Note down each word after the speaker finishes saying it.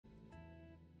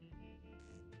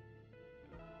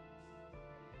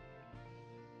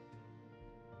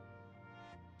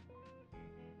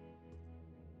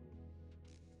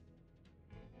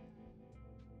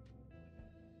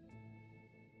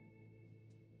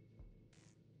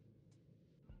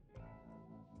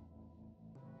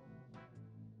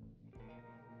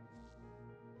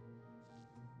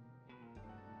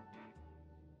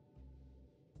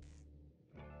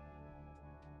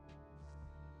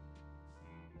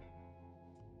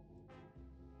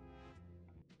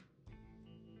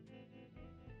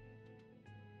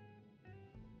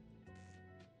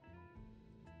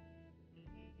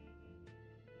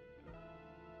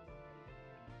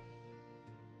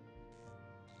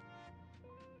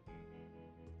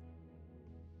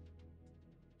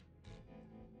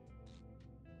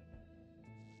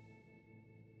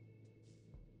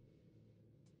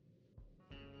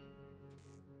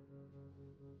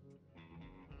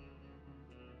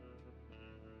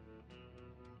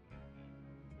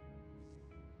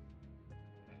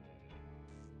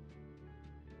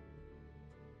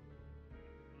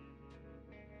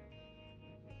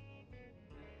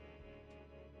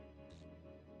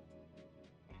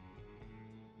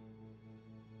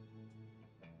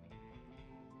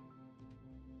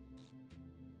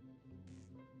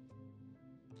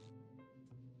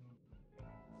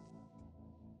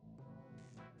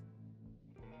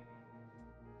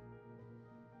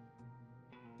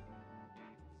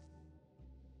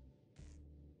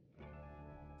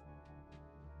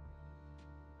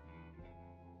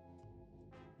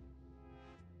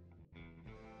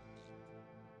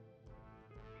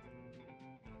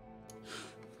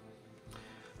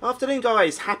Afternoon,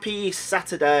 guys. Happy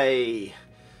Saturday.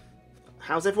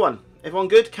 How's everyone? Everyone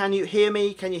good? Can you hear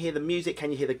me? Can you hear the music?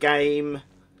 Can you hear the game?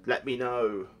 Let me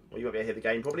know. Well, you won't be able to hear the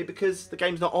game probably because the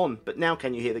game's not on. But now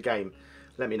can you hear the game?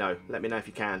 Let me know. Let me know if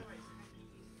you can.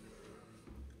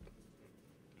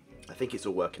 I think it's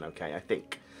all working okay. I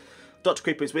think. Dr.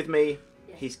 Creeper is with me.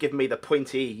 He's given me the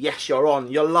pointy, yes, you're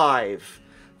on, you're live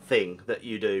thing that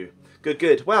you do. Good,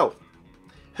 good. Well,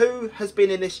 who has been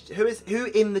in this, who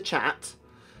in the chat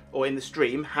or in the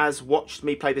stream has watched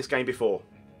me play this game before?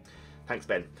 Thanks,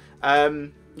 Ben.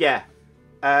 Yeah.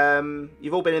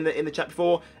 You've all been in the chat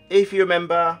before. If you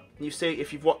remember, you see,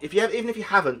 even if you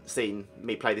haven't seen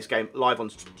me play this game live on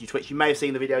Twitch, you may have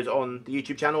seen the videos on the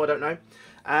YouTube channel, I don't know.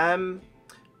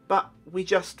 But we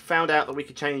just found out that we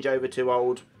could change over to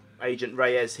old Agent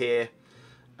Reyes here.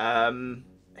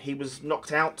 He was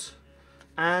knocked out,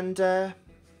 and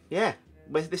yeah,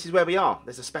 this is where we are.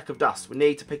 There's a speck of dust. We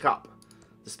need to pick up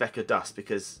the speck of dust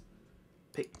because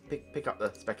pick up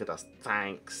the speck of dust.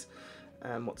 Thanks.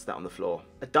 What's that on the floor?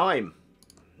 A dime.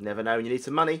 Never know when you need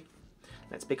some money.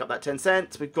 Let's pick up that 10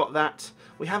 cents. We've got that.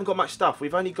 We haven't got much stuff.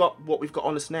 We've only got what we've got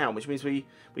on us now, which means we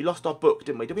lost our book,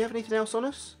 didn't we? Did we have anything else on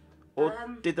us, or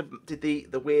did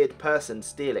the weird person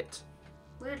steal it?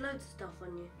 We had loads of stuff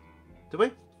on you. Did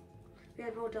we? We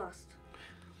had more dust.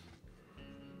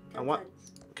 And what?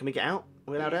 Can we get out?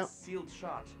 Are we allowed out? Sealed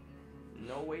shut.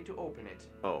 No way to open it.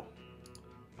 Oh.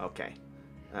 Okay.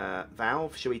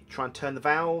 Valve. Shall we try and turn the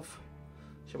valve?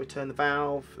 Shall we turn the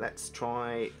valve? Let's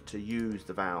try to use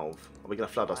the valve. Are we going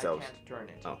to flood ourselves? I can't turn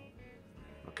it. Oh.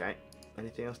 Okay.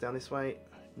 Anything else down this way?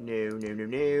 No, no, no,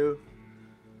 no.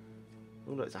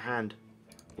 Oh, look, it's a hand.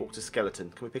 Walked a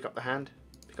skeleton. Can we pick up the hand?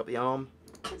 Pick up the arm?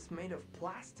 It's made of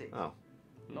plastic. Oh.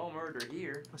 No murder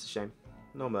here. That's a shame.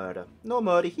 No murder. No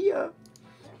murder here.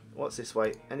 What's this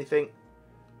way? Anything?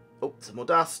 Oh, some more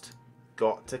dust.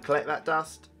 Got to collect that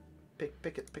dust. Pick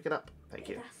it up. Thank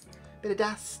you. Bit of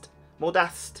dust. More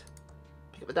dust.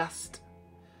 Pick up the dust.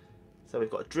 So we've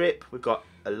got a drip. We've got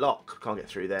a lock. Can't get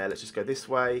through there. Let's just go this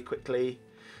way quickly.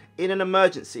 In an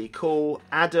emergency, call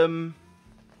Adam.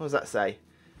 What does that say?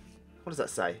 What does that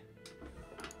say?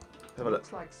 Have a look.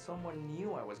 Looks like someone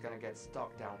knew I was gonna get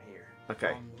stuck down here.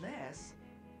 Okay. Unless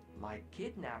my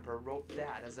kidnapper wrote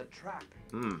that as a trap.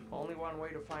 Hmm. Only one way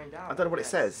to find out. I don't know what it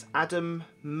says. Adam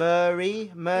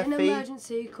Murphy. In an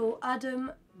emergency, call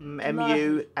Adam.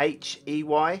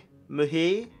 M-U-H-E-Y.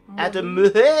 Muhi. Adam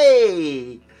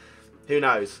Muhi. Who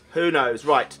knows? Who knows?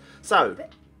 Right. So.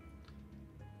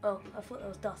 Oh, I thought there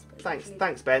was dust. But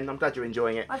Thanks, Ben. I'm glad you're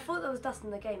enjoying it. I thought there was dust in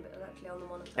the game, but it was actually on the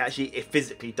monitor. Actually, it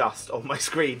physically dust on my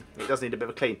screen. It does need a bit of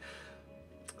a clean.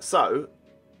 So,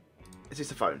 is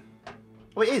this a phone?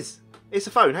 Oh, it is. It's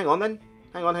a phone. Hang on, then.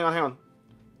 Hang on.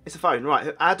 It's a phone.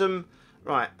 Right, Adam.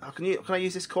 Right. Can I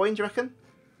use this coin? Do you reckon?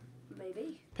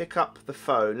 Maybe. Pick up the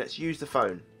phone. Let's use the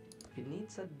phone. It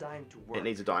needs a dime to work. It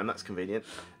needs a dime. That's convenient.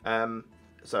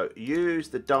 So use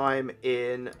the dime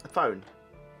in the phone.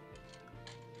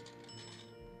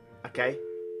 Okay.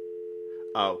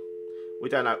 Oh, we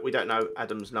don't know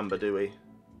Adam's number, do we?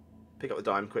 Pick up the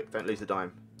dime, quick! Don't lose the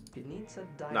dime. It needs a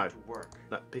dime to work.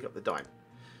 No, pick up the dime.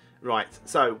 Right.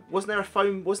 So, wasn't there a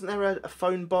phone? Wasn't there a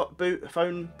phone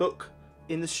book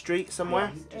in the street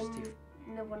somewhere? Yes,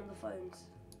 in one of the phones.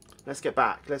 Let's get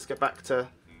back. Let's get back to.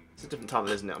 It's a different time,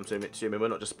 isn't it? I'm assuming we're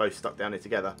not just both stuck down here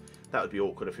together. That would be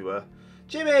awkward if we were.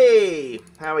 Jimmy,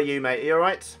 how are you, mate? Are you all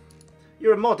right?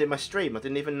 You're a mod in my stream. I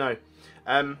didn't even know.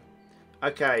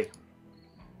 Okay.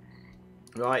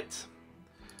 Right.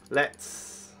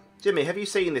 Let's. Jimmy, have you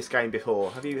seen this game before?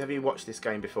 Have you watched this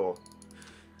game before?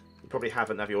 You probably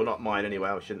haven't, have you? Or not mine anyway.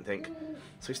 I shouldn't think.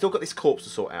 So we've still got this corpse to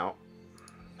sort out,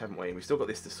 haven't we? We've still got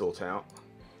this to sort out.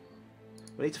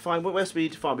 We need to find. What else do we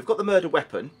need to find? We've got the murder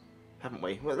weapon, haven't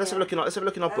we? Well, let's have a look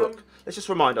in our book. Let's just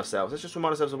remind ourselves. Let's just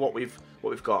remind ourselves of what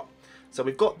we've got. So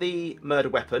we've got the murder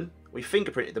weapon. We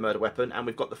fingerprinted the murder weapon, and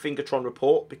we've got the Fingertron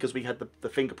report because we had the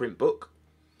fingerprint book.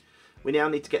 We now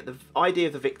need to get the ID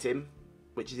of the victim,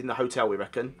 which is in the hotel, we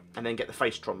reckon, and then get the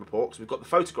Facetron report. So we've got the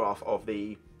photograph of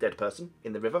the dead person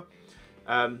in the river.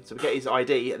 So we get his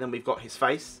ID, and then we've got his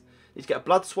face. Need to get a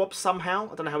blood swab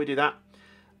somehow. I don't know how we do that.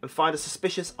 And find a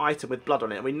suspicious item with blood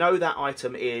on it. And we know that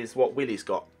item is what Willie's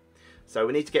got. So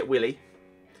we need to get Willie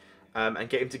and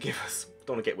get him to give us.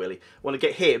 Don't want to get Willie. I want to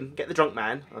get him, get the drunk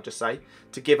man, I'll just say,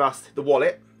 to give us the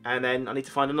wallet. And then I need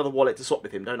to find another wallet to swap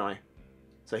with him, don't I?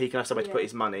 So he can have somewhere to put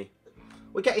his money.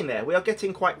 We're getting there. We are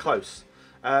getting quite close.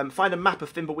 Find a map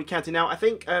of Thimbleweed County. Now, I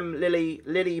think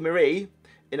Lily Marie,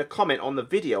 in a comment on the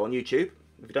video on YouTube,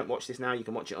 if you don't watch this now, you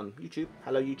can watch it on YouTube.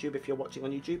 Hello, YouTube, if you're watching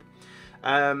on YouTube.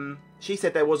 She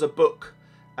said there was a book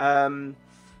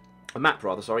a map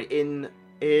rather, sorry, in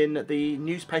the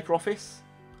newspaper office,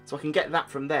 so I can get that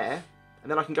from there,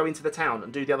 and then I can go into the town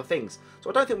and do the other things. So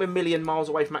I don't think we're a million miles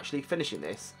away from actually finishing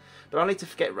this, but I need to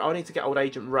get old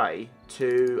Agent Ray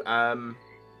to I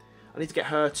need to get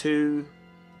her to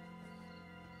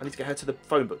the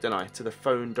phone book, don't I? To the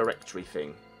phone directory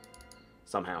thing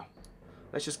somehow.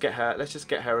 Let's just get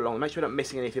her along. Make sure we're not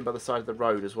missing anything by the side of the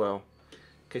road as well, in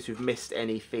case we've missed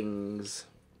any things.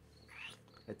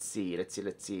 Let's see. I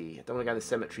don't want to go to the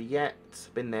cemetery yet.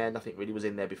 Been there. Nothing really was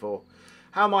in there before.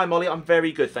 How am I, Molly? I'm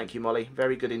very good, thank you, Molly.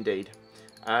 Very good indeed.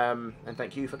 And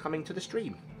thank you for coming to the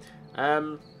stream.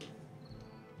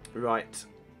 Right.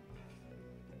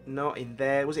 Not in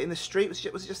there. Was it in the street? Was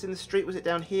it just in the street? Was it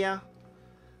down here?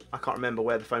 I can't remember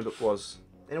where the phone book was.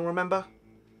 Anyone remember?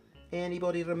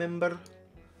 Anybody remember?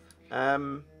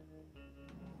 Was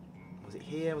it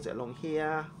here? Was it along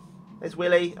here? There's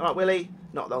Willie. All right, Willie.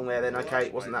 Not long there then. Okay,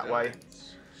 it wasn't that way.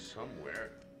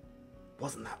 Somewhere.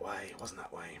 Wasn't that way.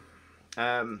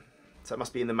 So it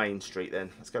must be in the main street then.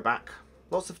 Let's go back.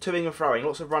 Lots of toing and throwing.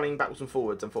 Lots of running backwards and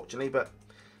forwards, unfortunately. But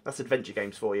that's adventure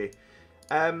games for you.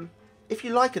 If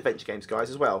you like adventure games, guys,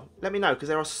 as well, let me know, because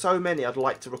there are so many I'd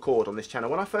like to record on this channel.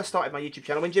 When I first started my YouTube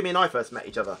channel, when Jimmy and I first met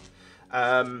each other,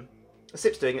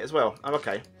 Sip's doing it as well. I'm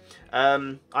okay.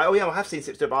 I have seen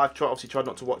Sip's do it, but I've obviously tried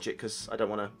not to watch it because I don't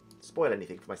want to spoil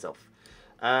anything for myself.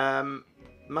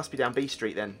 Must be down B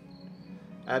Street then.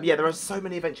 Yeah, there are so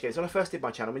many adventure games. When I first did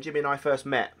my channel, when Jimmy and I first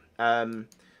met, I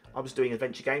was doing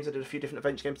adventure games. I did a few different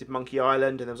adventure games. Did Monkey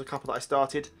Island, and there was a couple that I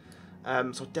started.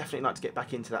 So I'd definitely like to get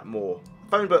back into that more.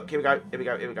 Phone book. Here we go.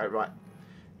 Right.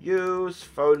 Use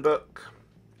phone book.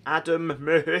 Adam.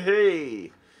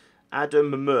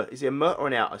 Adam. Is he a M or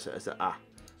an out? Is it A?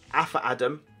 A for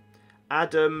Adam.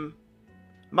 Adam.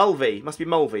 Mulvey. Must be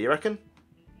Mulvey, you reckon?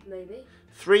 Maybe.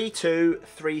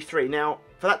 3233. Now,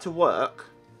 for that to work,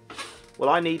 will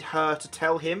I need her to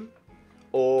tell him,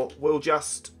 or we'll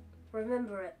just...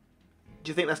 Remember it. Do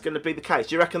you think that's going to be the case?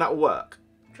 Do you reckon that will work?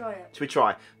 Try it. Should we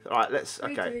try? All right, let's...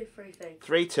 3, Okay. 2, 3, 3.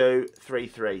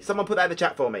 3233. Someone put that in the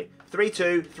chat for me.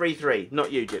 3233.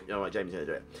 Not you, Jim. All right, Jamie's going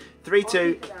to do it. I'll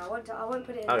 32... keep it now. I won't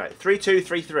put it in. Okay,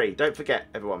 3233. Don't forget,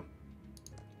 everyone.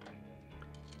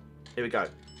 Here we go.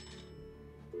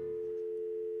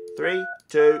 3,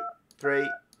 2, 3,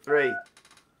 3.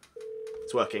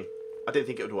 It's working. I didn't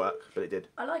think it would work, but it did.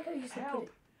 I like how you said put Help!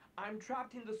 it. I'm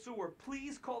trapped in the sewer.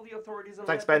 Please call the authorities and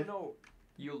Thanks, let Ben. them know.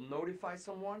 You'll notify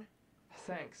someone?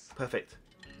 Thanks. Perfect.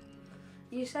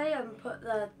 You say put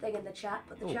the thing in the chat,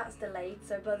 but the chat's delayed,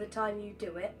 so by the time you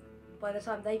do it, by the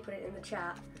time they put it in the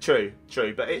chat... True,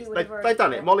 but they've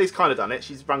done it. Molly's kind of done it.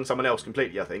 She's rung someone else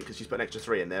completely, I think, because she's put an extra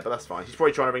 3 in there, but that's fine. She's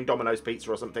probably trying to ring Domino's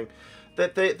Pizza or something.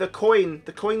 The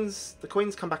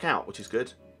coins come back out, which is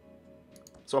good.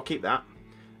 So I'll keep that.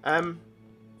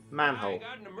 Manhole. I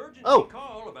got an emergency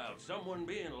call about someone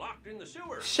being locked in the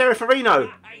sewer. Sheriff Areno.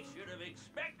 I should have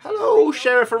expected. Hello,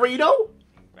 Sheriff Areno.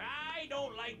 I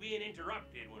don't like being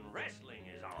interrupted when wrestling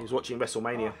is on. He was watching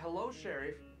WrestleMania. Oh, hello,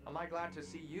 Sheriff. Am I glad to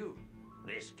see you?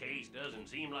 This case doesn't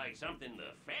seem like something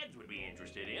the feds would be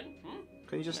interested in.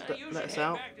 Can you just You let should us head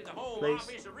out, back to the Home please?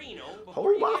 Office Reno before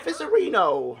Home you get Office hurt.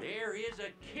 Reno. There is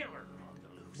a killer on the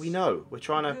loose. We know. We're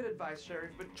trying Good to. advice,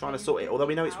 Sheriff, but Trying to can sort you it, although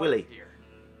we know get it's me Willie. out of here?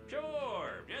 Sure,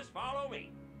 just follow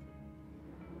me.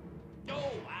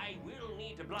 Oh, I will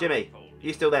need to Jimmy, blindfold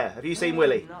you still there? Have you seen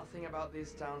Willie? Nothing about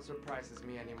this town surprises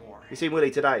me anymore. You seen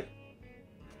Willie today?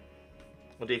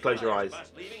 Or do you close your eyes? There's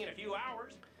a bus leaving in a few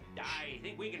hours. I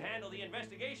think we can handle the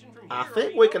investigation from here. I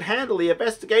think we can handle the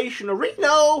investigation,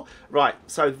 Reno. Right,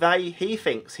 so he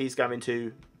thinks he's going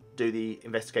to do the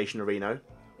investigation, Reno.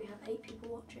 We have 8 people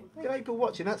watching. We have 8 people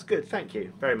watching. That's good. Thank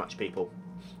you very much, people.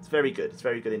 It's very good. It's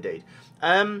very good indeed.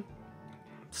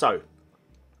 So,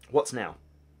 what's now?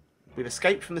 We've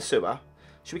escaped from the sewer.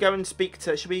 Should we go and speak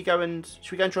to? Should we go and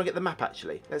try and get the map?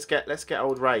 Actually, let's get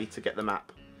old Ray to get the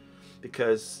map,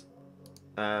 because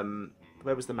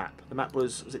where was the map? The map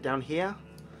was it down here,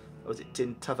 or was it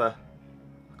in t'other?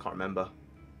 I can't remember.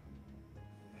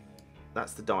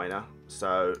 That's the diner,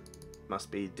 so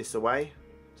must be this way.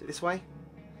 Is it this way?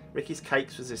 Ricky's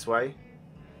Cakes was this way.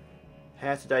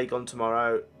 Hair today, gone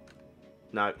tomorrow.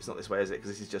 No, it's not this way, is it?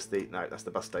 Because this is just the... No, that's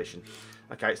the bus station.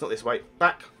 Okay, it's not this way.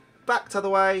 Back t'other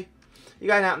way. You're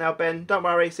going out now, Ben. Don't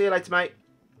worry. See you later, mate.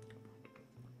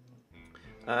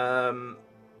 Right.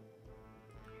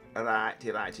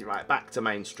 Back to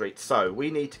Main Street. So,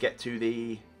 we need to get to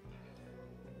the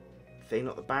thing,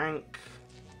 not the bank.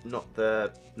 Not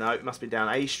the... No, it must be down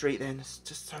A Street then. There's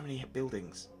just so many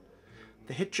buildings.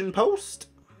 The Hitchin Post.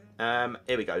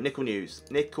 Here we go. Nickel News.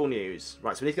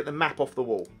 Right, so we need to get the map off the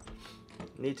wall.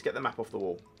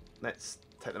 Let's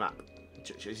Take the map.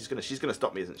 She's gonna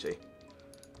stop me, isn't she?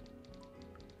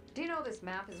 Do you know this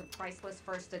map is a priceless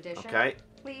first edition? Okay.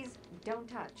 Please don't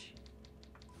touch.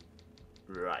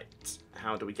 Right.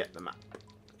 How do we get the map?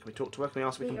 Can we talk to her? Can we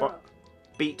ask if we Beat can her up.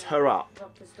 beat her up?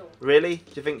 Drop the store. Really?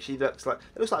 Do you think she looks like...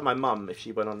 It looks like my mum if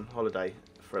she went on holiday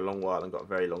for a long while and got a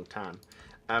very long tan.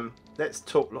 Let's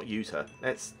talk... Not use her.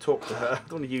 Let's talk to her. I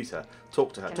don't want to use her.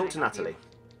 Talk to her. Can Talk I to help Natalie.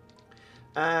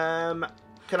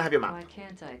 Can I have your map? Why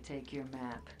can't I take your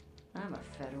map? I'm a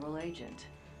federal agent.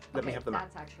 Let me have the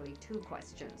map. That's actually 2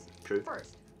 questions. True.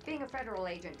 First, being a federal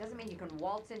agent doesn't mean you can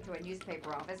waltz into a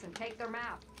newspaper office and take their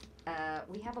map.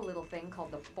 We have a little thing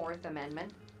called the 4th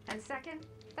Amendment. And second,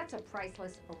 that's a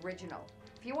priceless original.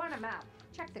 If you want a map,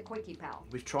 check the Quickie Pal.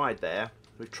 We've tried there.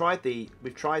 We've tried the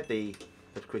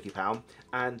Quickie Pal,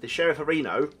 and the Sheriff of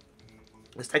Reno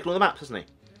has taken all the maps, hasn't he?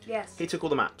 Yes. He took all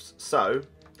the maps. So,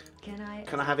 Can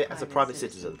I have it as a private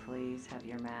citizen? Please have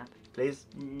your map. please.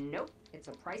 Nope, it's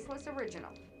a priceless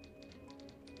original.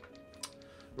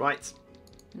 Right.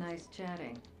 Nice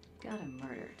chatting. Got a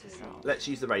murder to solve. Let's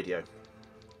use the radio.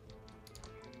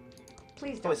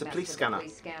 Please Oh, don't it's a mess police with scanner. the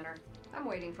police scanner. I'm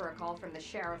waiting for a call from the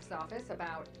sheriff's office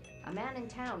about a man in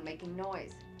town making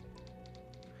noise.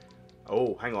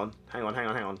 Oh, hang on. Hang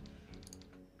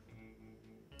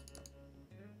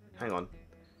on.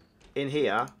 In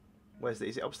here, is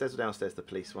it upstairs or downstairs, the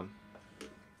police one?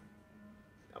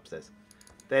 Upstairs.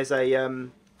 There's a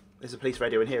police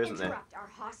radio in here, isn't there? Interrupt our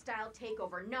hostile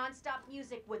takeover. Non-stop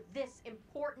music with this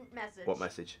important message. What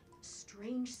message?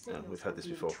 Strange signals. we've heard are this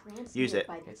being before. transmitted Use it.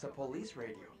 by the- It's a police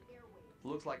radio.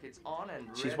 Looks like it's on and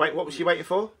What was she waiting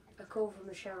for? A call from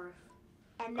the sheriff.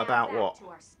 And now About back what? to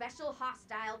our special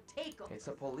hostile takeover. It's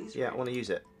a police Yeah, I radio. want to use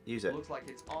it. Use it. Looks like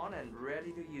it's on and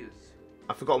ready to use.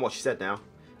 I've forgotten what she said now.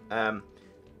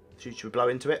 Should we blow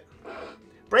into it?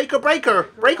 Breaker, breaker!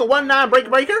 Breaker 1-9, breaker,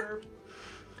 breaker!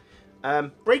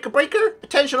 Breaker, breaker!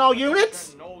 Attention all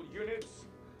units! All units.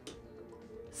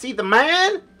 See the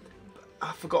man?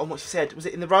 I've forgotten what she said. Was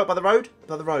it in the road, by the road?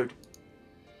 By the road.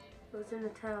 It was in the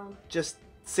town. Just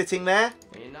sitting there?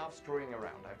 Enough screwing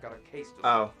around. I've got a case to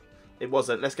Oh, it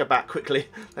wasn't. Let's go back quickly.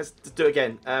 Let's do it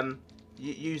again.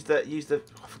 Use the.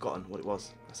 I've forgotten what it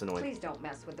was. That's annoying. Please don't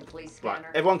mess with the police Right,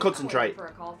 scanner. everyone I'm concentrate. waiting for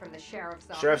a call from the sheriff's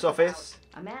office. Sheriff's office.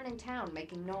 about a man in town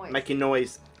making noise. Making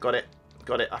noise. Got it.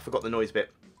 Got it. I forgot the noise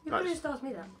bit. You Right. could just ask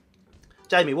me that.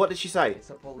 Jamie, what did she say? It's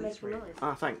a police Make a radio. noise.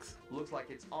 Ah, thanks. Looks like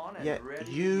it's on and Yeah, ready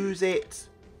to use it.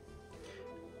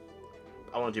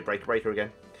 I want to do breaker, breaker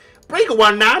again. Breaker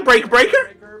 1-9, breaker, breaker!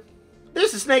 Breaker.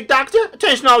 This is Snake Doctor.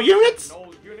 Attention all units.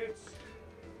 All units.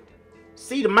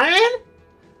 See the man?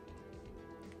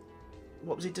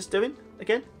 What was he just doing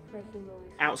again? Making noise.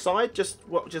 Outside? Just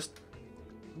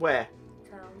where?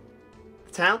 Town.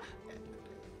 The town?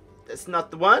 That's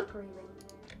not the one. Screaming.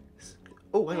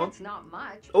 Oh, hang on. It's not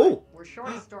much. Oh. but We're short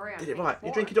a story on Did it page right. 4.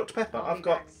 You're drinking Dr. Pepper. I'll I've be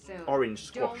got back soon.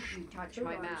 orange Don't squash. you touch Two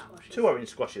my orange map. squashes. 2 orange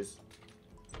squashes.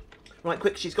 Right,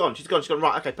 quick. She's gone. She's gone. She's gone.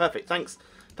 Right. Okay. Perfect. Thanks.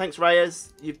 Thanks,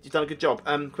 Reyes. You've done a good job.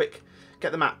 Quick.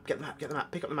 Get the map. Get the map. Get the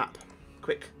map. Pick up the map.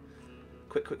 Quick.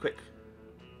 Quick. Quick. Quick.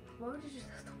 Why would you just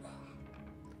have to walk?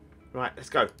 Right. Let's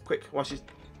go. Quick. While she's.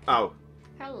 Oh.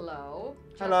 Hello.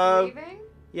 Just Hello. leaving?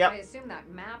 Yep. I assume that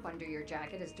map under your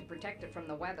jacket is to protect it from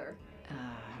the weather.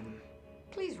 Um,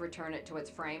 Please return it to its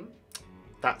frame.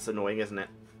 That's annoying, isn't it?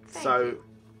 Thank So. you.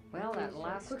 Well, that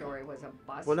last story was a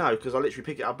bust. Well, no, because I literally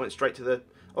picked it up, went straight to the.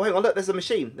 Oh, hang on. Look. There's a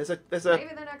machine. There's a. Maybe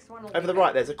the next one will Over be the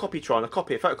right. better. There's a copytron. A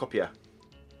photocopier.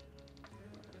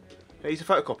 Can I use a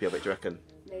photocopy of it? Do you reckon?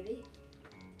 Maybe.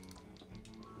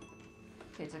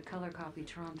 it's a color copy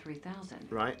Tron 3000.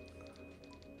 Right.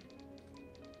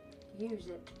 Use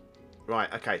it.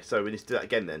 Right. Okay. So we need to do that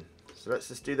again then. So let's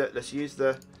just do that. Let's use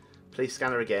the police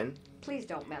scanner again. Please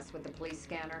don't mess with the police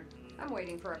scanner. I'm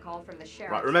waiting for a call from the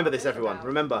sheriff. Right. Remember this, everyone.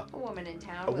 Remember. A woman in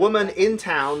town. A with woman weapon. in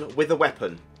town with a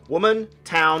weapon. Woman,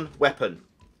 town, weapon.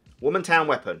 Woman, town,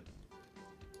 weapon.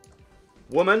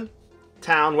 Woman,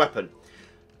 town, weapon.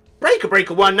 Breaker,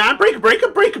 breaker 1-9, breaker, breaker,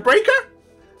 breaker, breaker.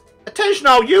 Attention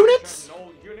all units.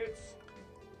 All units.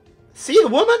 See the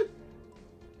woman?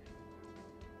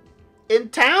 In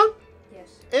town? Yes.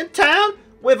 In town?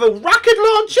 With a rocket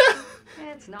launcher?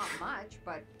 It's not much,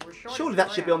 but we're short. Surely a that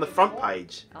story should be on the page front 4.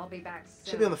 page. I'll be back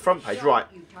soon. Should be on the front page. Don't Right.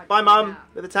 you touch Bye, my Mum. map.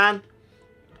 With a tan.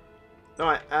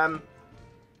 Right.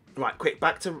 Right. Quick.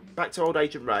 Back to old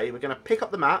Agent Ray. We're going to pick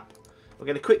up the map. We're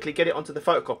going to quickly get it onto the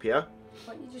photocopier.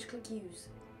 Why don't you just click use?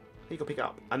 You can pick it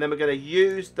up. And then we're going to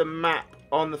use the map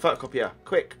on the photocopier.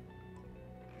 Quick.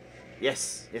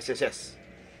 Yes. Yes, yes, yes.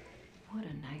 What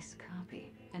a nice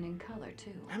copy. And in color,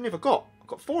 too. How many have I got? I've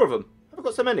got 4 of them. Have I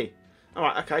got so many?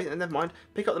 Alright, okay. And never mind.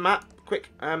 Pick up the map. quick.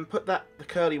 Put the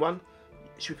curly one.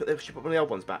 Should we put one of the old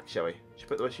ones back? Shall we?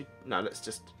 No. Let's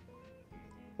just.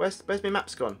 Where's my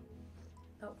maps gone?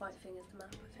 That white thing is the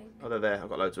map, I think. Oh, they're there. I've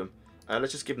got loads of them.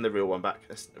 Let's just give them the real one back.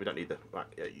 We don't need the right.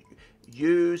 Yeah,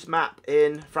 use map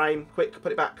in frame. Quick,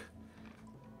 put it back.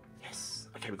 Yes.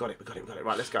 Okay, we got it.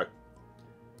 Right, let's go.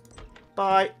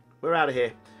 Bye. We're out of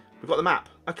here. We've got the map.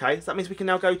 Okay, so that means we can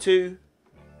now go to.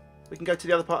 We can go to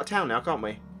the other part of town now, can't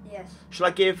we? Yes. Should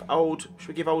we give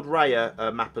old Ray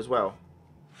a map as well?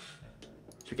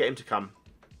 Should we get him to come?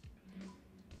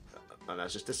 Oh, no,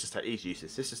 let's just take these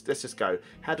uses. Let's just go.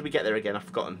 How do we get there again? I've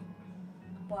forgotten.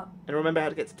 What? And remember how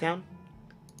to get to town?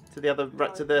 To the other,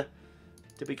 right to the.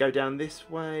 Did we go down this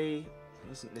way?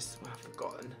 Wasn't this? I've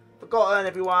forgotten. Forgotten,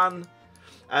 everyone.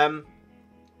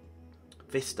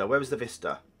 Vista. Where was the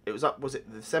Vista? It was up. Was it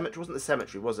the cemetery? Wasn't the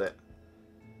cemetery? Was it?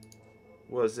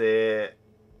 Was it?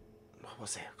 What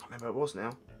was it? I can't remember what it was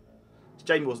now.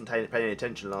 Jamie wasn't paying any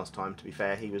attention last time. To be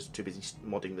fair, he was too busy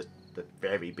modding the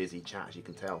very busy chat, as you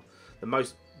can tell.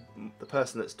 The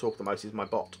person that's talked the most is my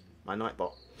bot, my night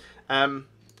bot.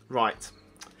 Right.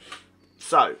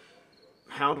 So,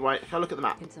 how do I look at the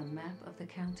map? It's a map of the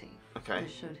county. Okay.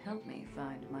 This should help me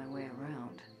find my way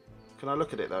around. Can I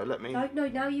look at it though? Let me. No,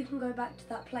 now you can go back to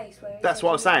that place where. That's what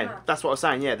I was saying. That's what I was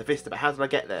saying. Yeah, the Vista. But how did I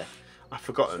get there? I've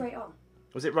forgotten. Straight on.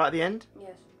 Was it right at the end?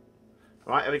 Yes.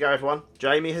 Right, here we go, everyone.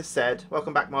 Jamie has said.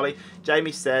 Welcome back, Molly.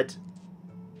 Jamie said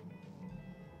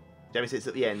it's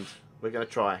at the end. We're going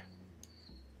to try.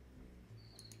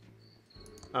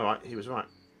 All right, he was right.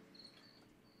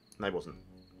 No, he wasn't.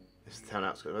 It's the town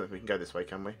outskirts. We can go this way,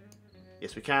 can we?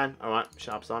 Yes, we can. All right,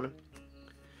 shut up, Simon.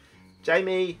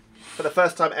 Jamie, for the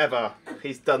first time ever,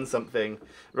 he's done something.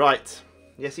 Right.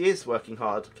 Yes, he is working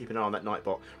hard. Keep an eye on that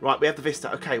Nightbot. Right, we have the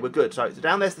Vista. Okay, we're good. So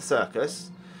down there's the circus.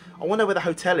 I want to know where the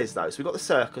hotel is, though. So we've got the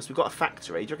circus. We've got a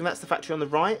factory. Do you reckon that's the factory on the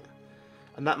right?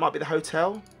 And that might be the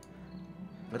hotel?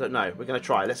 I don't know. We're going to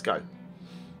try. Let's go.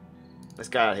 Let's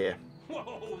get out of here.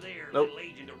 Whoa there, Nope. little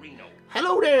Agent of Reno.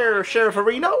 Hello there, Sheriff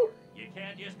Areno. You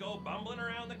can't just go bumbling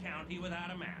around the county without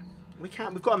a map. We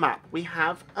can't. We've got a map. We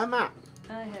have a map.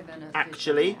 I have an official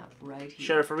Actually, map right here.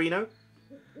 Sheriff Areno.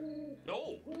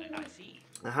 Oh, I see.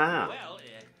 Aha. Well,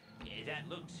 that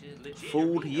looks legit.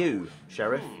 Fooled Reno. you,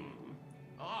 Sheriff.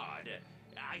 Odd.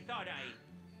 I thought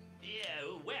yeah,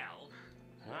 well,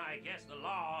 I guess the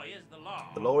law is the law.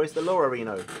 The law is the law,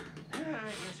 Areno. I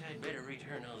guess I'd better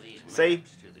return all these maps See?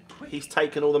 to the quick. He's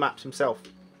taken all the maps himself.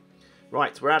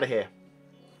 Right, we're out of here.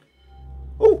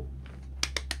 Oh!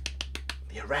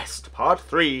 The arrest. Part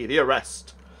 3, the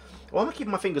arrest. Why am I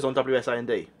keeping my fingers on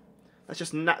WSAND? That's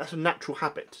just that's a natural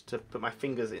habit to put my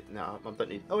fingers in. No, I don't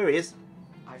need. Oh, here he is.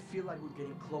 I feel like we're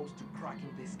getting close to cracking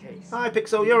this case. Hi,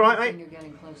 Pixel. You alright, When mate? you're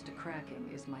getting close to cracking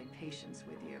is my patience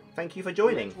with you. Thank you for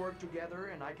joining. Let's work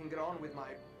together and I can get on with my...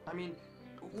 I mean,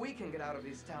 we can get out of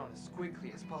this town as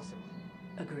quickly as possible.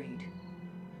 Agreed.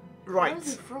 Right.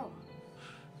 Where's he from?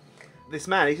 This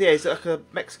man, he's like a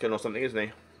Mexican or something, isn't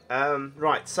he?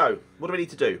 Right, so, what do we need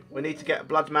to do? We need to get a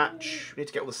blood match. We need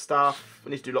to get all the stuff.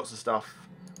 We need to do lots of stuff.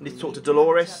 We need to talk to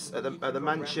Dolores at the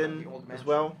mansion as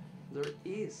well. There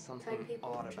is something 10 people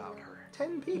odd watching about it. her.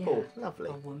 10 people. Yeah, Lovely.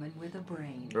 A woman with a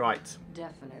brain. Right.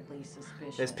 Definitely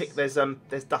suspicious.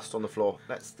 There's dust on the floor.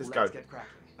 Let's go. Get cracking.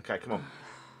 Okay, come on.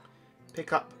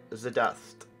 Pick up the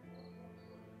dust.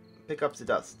 Pick up the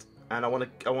dust. And I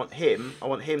want him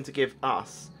to give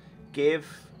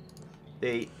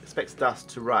the Specs dust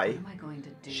to Ray. What am I going to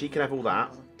do? She can have all that.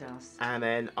 with a pile of dust? And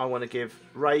then I want to give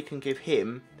Ray can give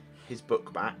him his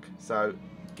book back. So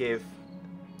give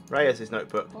Reyes his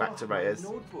notebook back to my Reyes.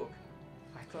 Notebook.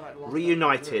 I thought I'd lost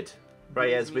Reunited that.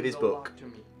 Reyes This with his means a book. lot to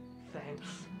me. Thanks.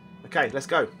 Okay, let's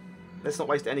go. Let's not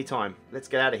waste any time. Let's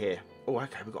get out of here. Oh,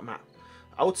 okay, we've got a map.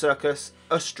 Old circus,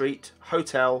 a street,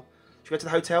 hotel. Should we go to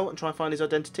the hotel and try and find his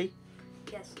identity?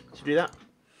 Yes. Should we do that?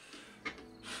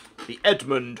 The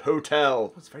Edmund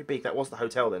Hotel. That's very big. That was the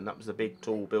hotel then. That was the big,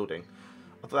 tall building.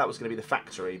 I thought that was going to be the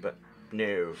factory, but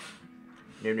no.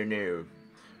 No.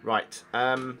 Right.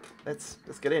 Let's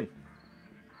get in.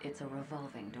 It's a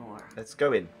revolving door. Let's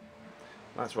go in.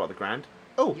 That's rather grand.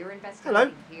 Oh, You're hello.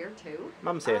 investigating here too?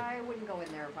 Mum's here. I wouldn't go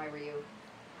in there if I were you.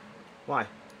 Why?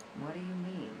 What do you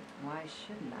mean? Why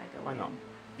shouldn't I go Why in? not?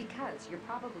 Because you're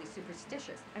probably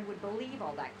superstitious and would believe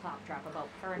all that claptrap about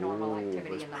paranormal Ooh, activity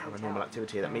there's in the paranormal hotel.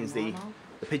 activity. That means the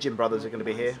Paranormal? Pigeon Brothers are going to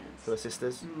be here Nonsense. for the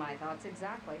sisters. My thoughts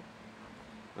exactly.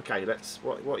 Okay, let's.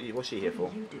 What's she here for?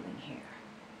 What are you doing here?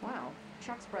 Well,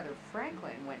 Chuck's brother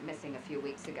Franklin went missing a few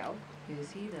weeks ago.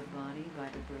 Is he the body by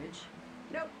the bridge?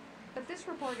 Nope. But this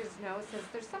reporter's note says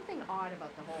there's something odd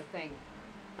about the whole thing.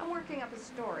 I'm working up a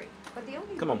story, but the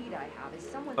only Come on. lead I have is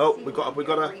someone Oh, seen we got me a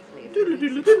briefly a few doodle weeks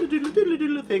doodle ago. doodle doodle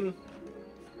doodle thing.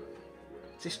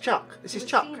 Is this Chuck? This He is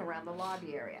was Chuck. seen around the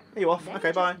lobby area. Are you off? Then Okay,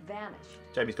 he bye. just vanished.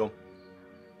 Jamie's gone.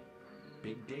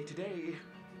 Big day today.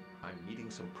 I'm meeting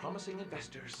some promising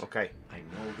investors. Okay. I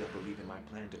know they'll believe in my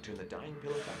plan to turn the dying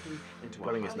pillow factory into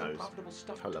Blowing a his highly nose. profitable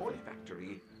stuffed How lovely. toy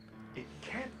factory. It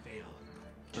can't fail.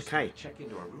 Just Okay. check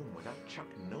into a room without Chuck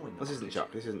knowing. This about isn't it.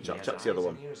 Chuck. This isn't He Chuck. has Chuck's the other eyes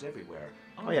one. and ears everywhere.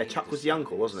 Oh yeah, Chuck was the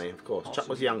uncle, wasn't he? Of course. Chuck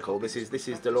was the uncle. This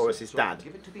is Dolores' dad.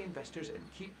 Give it to the investors and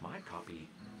keep my copy.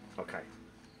 Okay.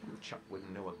 Chuck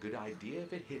wouldn't know a good idea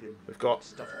if it hit him. We've got.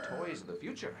 Stuffed toys in the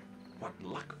future. What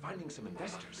luck finding some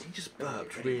investors. He just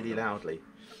burped really loudly.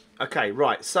 Okay,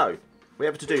 right. So we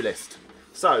have a to-do list.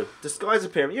 So disguise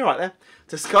appearance. You're right there.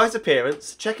 Disguise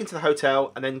appearance. Check into the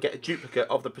hotel and then get a duplicate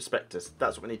of the prospectus.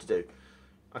 That's what we need to do.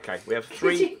 Okay, we have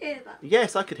 3. Did you hear that?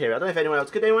 Yes, I could hear it. I don't know if anyone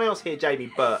else could. Anyone else hear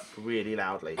Jamie burp really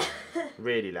loudly?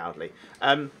 Really loudly.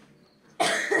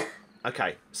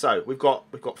 Okay, so we've got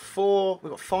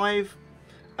 5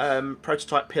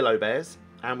 prototype pillow bears,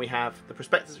 and we have the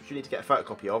prospectus which we need to get a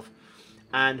photocopy of,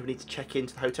 and we need to check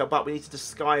into the hotel, but we need to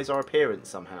disguise our appearance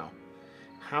somehow.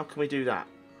 How can we do that?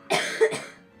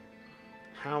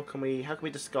 How can we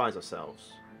disguise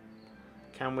ourselves?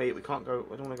 Can we? We can't go.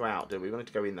 We don't want to go out, do we? We want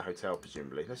to go in the hotel,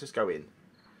 presumably. Let's just go in.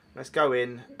 Let's go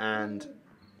in and.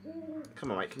 Come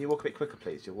on, mate. Can you walk a bit quicker,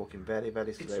 please? You're walking very,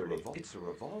 very slowly. It's a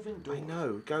revolving door. I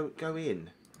know. Go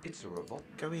in. It's a revol.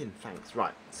 Go in. Thanks.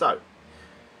 Right. So,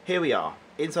 here we are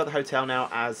inside the hotel now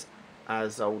as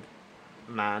old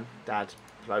man, dad,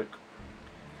 bloke.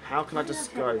 How can I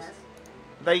disguise?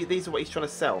 These are what he's trying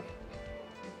to sell.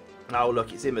 Oh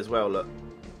look, it's him as well. Look.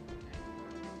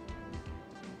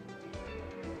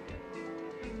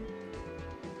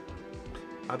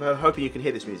 I'm hoping you can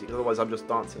hear this music, otherwise I'm just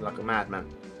dancing like a madman.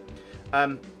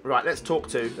 Right, let's talk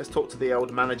to the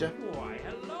old manager. Why,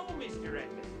 hello, Mr.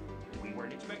 Edmund. We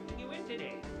weren't expecting you in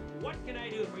today. What can I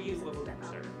do for you,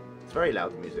 sir? It's very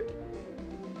loud, the music.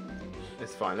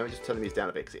 It's fine. Let me just turn these down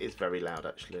a bit because it is very loud.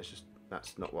 Actually,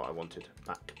 that's not what I wanted.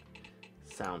 Back,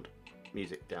 sound,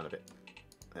 music down a bit.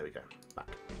 There we go. Back.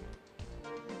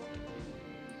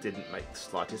 Didn't make the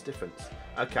slightest difference.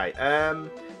 Okay.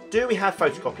 Do we have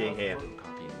photocopying here?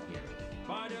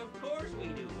 But of course we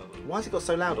do. Why has it got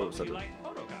so loud all of a Would you sudden?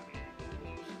 like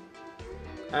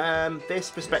photocopy? This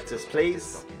prospectus,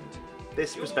 please.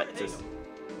 This prospectus.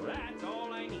 That's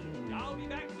all I need. I'll be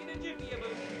back in a jiffy about.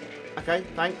 Okay,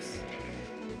 thanks.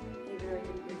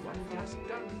 One task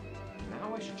done.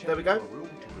 Now I should check There we go. into a room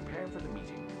to prepare for the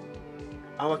meeting.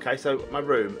 Oh, okay. So my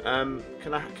room.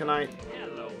 Can I?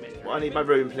 Hello, Mr. Well, I need my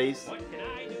room, please. What can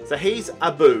I do? So he's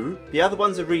Abu. The other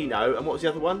one's a Reno, and what was the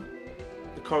other one?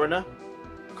 The coroner.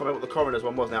 I can't remember what the coroner's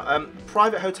one was now.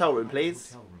 Private hotel room,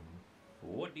 please.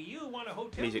 What do you want a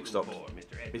hotel Music room stopped. for,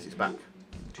 Mr. Edmund? Music's back.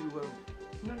 To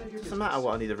none of your Doesn't matter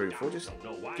what I need a room for. Just Don't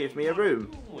know why give you me a want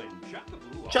room. when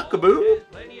Chuckaboo Chuckaboo? always has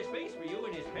plenty of space for you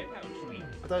in his penthouse suite.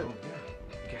 I don't. Oh,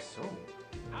 yeah. Guess so.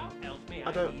 How else may I be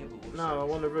of don't. service? No, I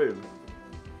want a room.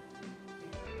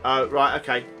 Oh, right.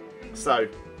 Okay. So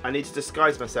I need to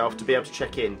disguise myself to be able to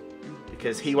check in,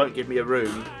 because he won't give me a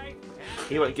room. Bye.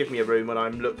 He won't give me a room when I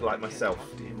look like myself.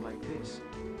 Talk to him like this.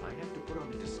 I have to put on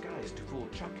a disguise to fool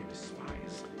Chuck and his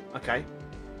spies. Okay.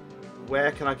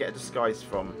 Where can I get a disguise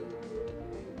from?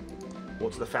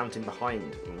 What's the fountain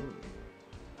behind? Ooh.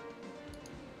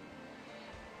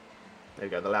 There we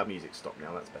go. The loud music stopped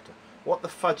now. That's better. What the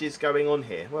fudge is going on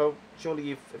here? Well, surely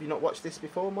have you not watched this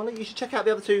before, Molly? You should check out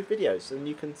the other 2 videos and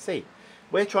you can see.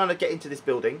 We're trying to get into this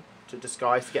building to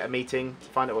disguise, to get a meeting, to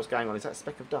find out what's going on. Is that a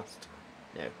speck of dust?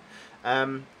 No.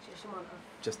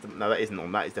 No, that isn't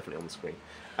on. That is definitely on the screen.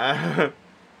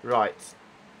 Right.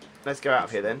 Let's go out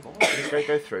of here then. Let's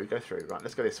go through. Right,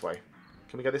 let's go this way.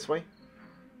 Can we go this way?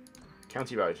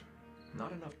 County Road.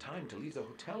 Not enough time to leave the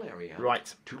hotel area.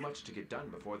 Right. Too much to get done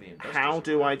before the investors. How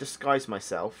do I disguise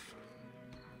myself?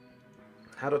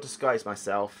 How do I disguise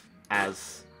myself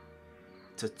as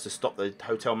to stop the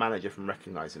hotel manager from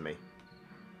recognising me?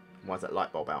 Why is that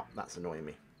light bulb out? That's annoying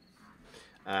me.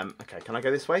 Okay, can I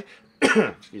go this way?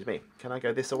 Excuse me. Can I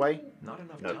go this way? Not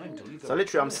enough No. time to leave the So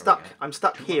literally, hotel area. I'm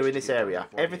stuck Too here much in to this get done area.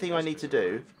 before the Everything I need to do,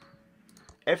 investors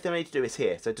everything I need to do is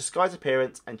here. So disguise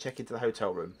appearance and check into the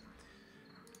hotel room.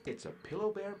 It's a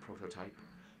pillow bear prototype.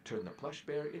 Turn the plush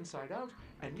bear inside out,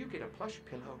 and you get a plush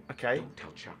pillow. Okay. Don't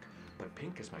tell Chuck, but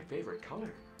pink is my favorite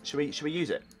color. Should we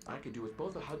use it? I could do with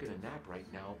both a hug and a nap right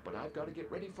now, but I've got to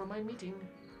get ready for my meeting.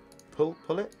 Pull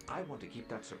it. I want to keep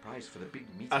that surprise for the big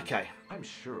meeting. Okay. I'm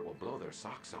sure it will blow their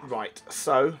socks off. Right.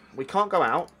 So we can't go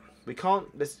out. We can't.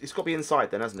 It's got to be inside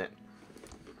then, hasn't it?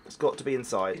 It's got to be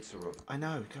inside. It's a roof. I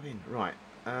know. Go in. Right.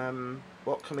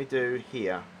 What can we do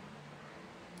here?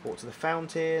 Walk to the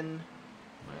fountain.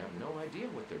 I have no idea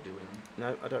what they're doing.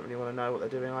 No, I don't really want to know what they're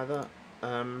doing either.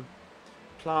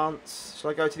 Plants.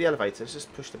 Shall I go to the elevator? Let's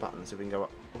just push the button so we can go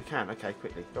up. We can. Okay,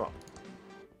 quickly. Go up.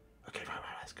 Okay, right.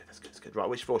 That's good. That's good. Right,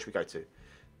 which floor should we go to?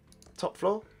 Top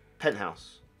floor?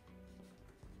 Penthouse.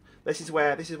 This is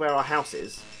where our house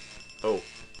is. Oh.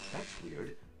 That's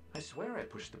weird. I swear I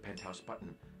pushed the penthouse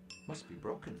button. Must be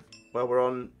broken. Well, we're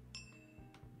on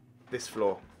this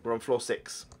floor. We're on floor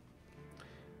 6.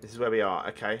 This is where we are.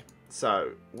 Okay.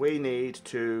 So, we need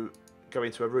to go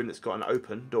into a room that's got an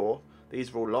open door.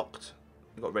 These are all locked.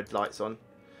 We've got red lights on.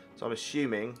 So I'm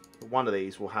assuming one of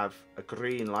these will have a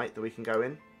green light that we can go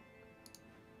in.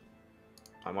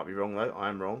 I might be wrong though. I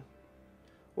am wrong.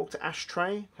 Walk to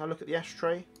ashtray. Have a look at the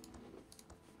ashtray.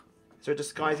 Is there a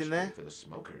disguise in there? For the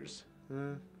smokers.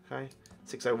 Okay.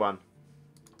 601.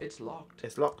 It's locked.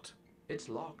 It's locked. It's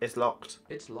locked. It's locked.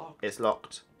 It's locked. It's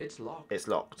locked. It's locked. It's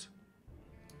locked.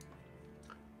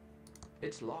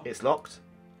 It's locked. It's locked.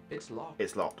 It's locked.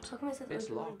 It's locked. How come it says It's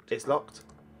open? locked. It's locked.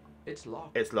 It's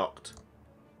locked. It's locked.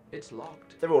 It's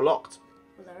locked. They're all locked.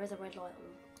 Well, there is a red light on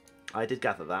them. I did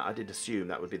gather that. I did assume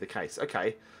that would be the case.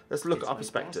 Okay, let's look It's at our my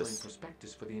dazzling prospectus.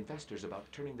 prospectus for the investors about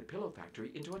turning the pillow factory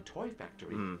into a toy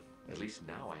factory. At least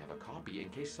now I have a copy in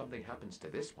case something happens to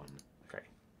this one. Okay,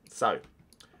 so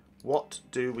what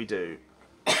do we do?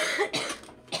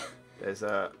 There's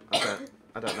a.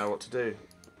 I don't know what to do.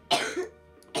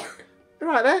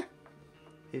 Right there.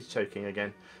 He's choking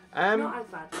again. Not as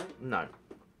bad though. No.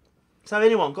 So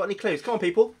anyone got any clues? Come on,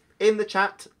 people in the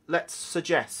chat. Let's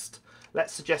suggest.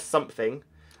 Let's suggest something,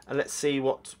 and let's see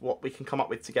what we can come up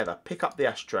with together. Pick up the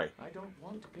ashtray. I don't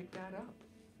want to pick that up.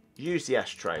 Use the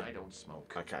ashtray. I don't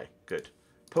smoke. Okay, good.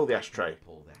 Pull the ashtray.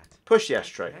 Pull that. Push the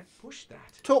ashtray. Can't push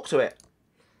that. Talk to it.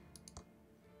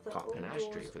 The Can't. all An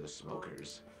ashtray doors for the are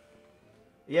smokers.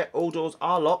 Yeah, all doors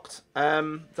are locked.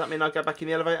 Does that mean I go back in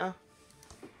the elevator?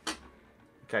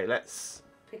 Okay, let's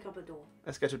Pick up a door.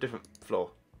 go to a different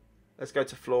floor. Let's go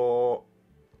to floor.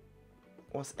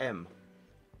 What's M?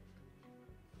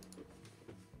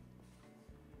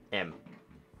 M.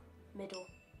 Middle.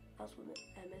 That's what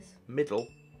M is. Middle.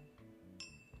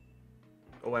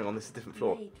 Oh, hang on, this is a different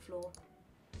floor. Maid floor.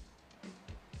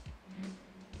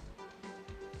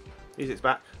 Music's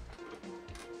back.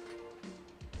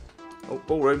 Oh,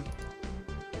 ballroom.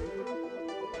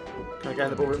 Can I go in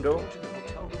the ballroom door? To the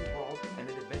hotel room hall and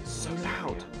an event So space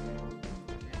loud. area.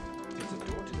 It's a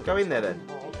door to the Go in there hotel then.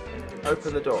 room hall and an event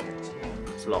Open the space door.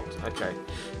 area. It's locked. Okay.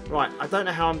 Right, I don't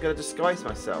know how I'm going to disguise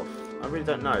myself. I really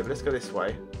don't know, but let's go this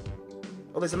way.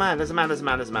 Oh, there's a man. There's a man. There's a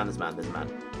man. There's a man. There's a man. There's a man.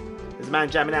 There's a man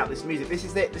jamming out this music. This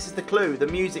is it. This is the clue. The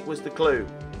music was the clue.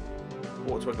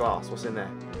 Water to a glass. What's in there?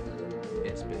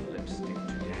 It's been lipstick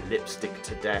to death. Lipstick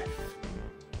to death.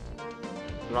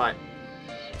 Right.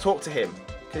 Talk to him.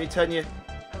 Can you turn your...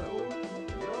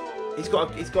 Hello. He's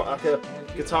got like a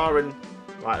guitar and...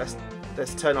 Right,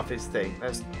 let's turn off his thing.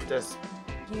 Let's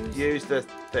use the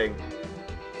thing.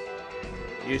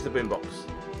 Use the boombox.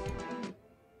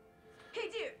 Hey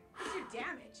dude, what's your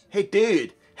damage? Hey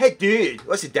dude! Hey dude!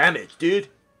 What's your damage, dude?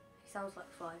 He sounds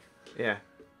like 5. Yeah.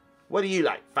 What do you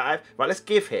like? 5? Right, let's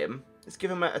give him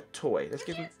a toy. Let's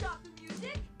give him... Can't stop the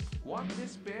music. Want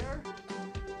this bear?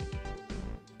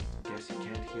 Guess he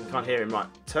can't hear me. Can't hear him. Right.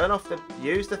 Turn off the...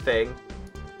 Use the thing.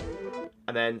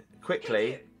 And then Hey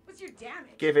quickly dude, what's your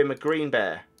damage? give him a green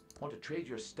bear. Want to trade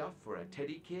your stuff for a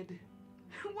teddy kid?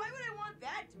 Why would I want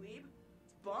that, dweeb?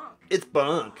 It's bunk. It's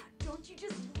bunk. Don't you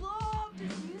just love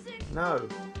this music? No,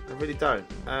 I really don't.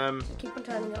 So keep on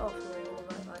turning it off when you're on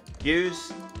the right line.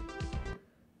 Use...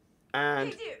 And...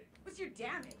 Hey dude, what's your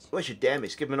damage? What's your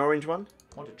damage? Give him an orange one.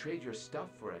 Want to trade your stuff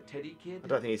for a teddy kid? I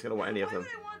don't think he's going to want any of Why them.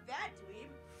 would I want that, dweeb?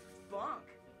 It's bunk.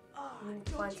 Oh, We need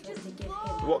to don't find you something just to give him.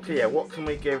 love What can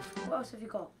we give? What else have you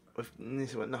got?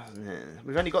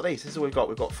 We've only got these. This is all we've got.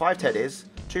 We've got 5 teddies,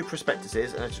 2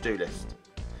 prospectuses, and a to-do list.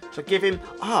 So give him...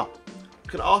 I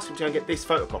could ask him to go and get this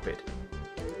photocopied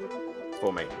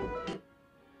for me.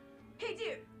 Hey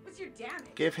dude, what's your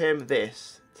damage? Give him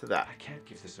this to that. I can't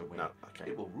give this away. No,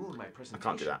 okay. It will ruin my I presentation.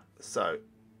 can't do that. So,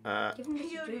 Give him the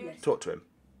to-do list. talk to him.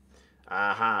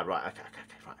 Aha, right. Okay,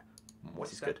 right.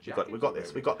 What's This is that good. We jacket got you're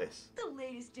this. We wearing? got this. The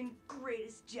latest and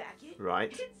greatest jacket.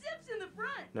 Right. It zips in the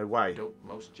front. No way. Don't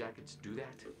most jackets do that?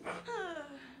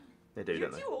 They do, You're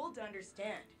don't they? too old to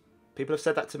understand. People have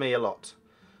said that to me a lot.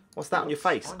 What's that on your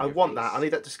What's face? on I your want face? that. I need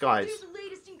that disguise. They're the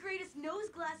latest and greatest nose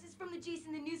glasses from the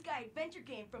Jason the News Guy adventure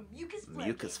game from Mucus Phlegm.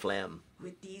 Mucus phlegm.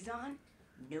 With these on,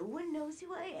 no one knows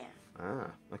who I am.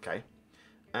 Ah, okay.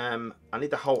 I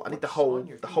need the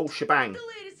whole shebang. The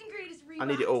latest and greatest Reeboks. I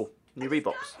need it all. New I just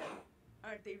got Reeboks. them.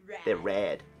 Aren't they rad? They're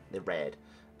red. They're red.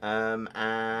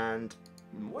 And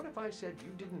What if I said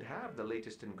you didn't have the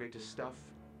latest and greatest stuff?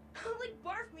 Like,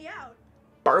 barf me out.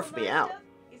 barf All me my out. stuff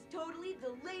is totally the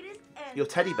latest and Your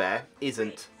teddy bear the isn't.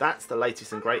 greatest. That's the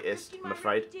latest and I'm not greatest, risking I'm my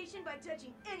afraid. reputation by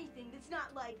touching anything that's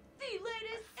not like the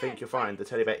latest. I think and you'll find the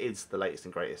teddy bear is the latest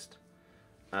and greatest.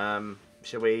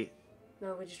 Shall we?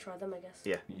 No, we just try them, I guess.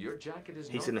 Yeah. Your jacket is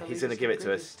He's not gonna the give latest it and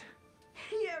to us. greatest.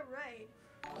 Yeah, right.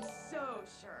 I'm so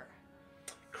sure.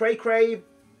 Cray cray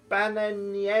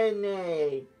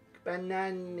banana.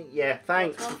 Yeah,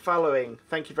 thanks for following.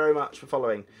 Thank you very much for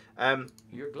following.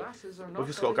 Your glasses are not We've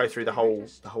just the got to go latest through the and whole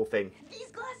greatest. thing.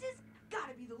 These glasses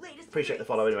gotta be the latest. and Appreciate the greatest.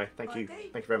 follow anyway. Thank you. Aren't they?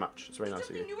 Thank you very much. It's very Did nice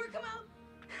of you. something newer come out?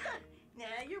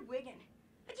 Nah, you're wigging.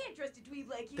 I can't trust a dweeb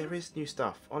like you. There is new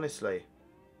stuff, honestly.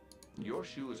 Your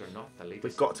shoes are not the latest.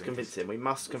 We've got and to convince greatest. him. We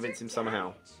must What's convince your him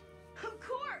somehow. damage? Of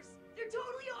course. They're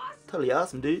totally awesome. Totally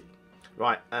awesome, dude.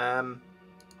 Right,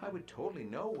 I would totally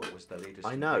know what was the latest.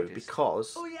 I and know, greatest.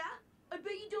 because... Oh yeah? I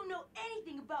bet you don't know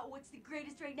anything about what's the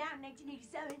greatest right now in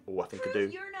 1987. Oh, I think I Prove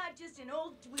do. You're not just an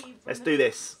old dweeb from Let's the do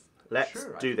this. 50s. Let's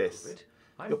Sure, I do can this. prove it.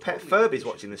 I'm Your pet totally Furby's ambitious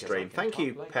watching the because I stream. can Thank talk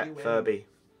you, like pet you and- Furby.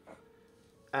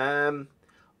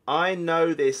 I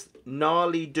know this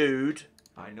gnarly dude.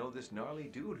 I know this gnarly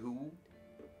dude who.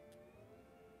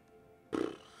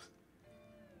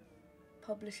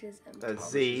 Publishes and A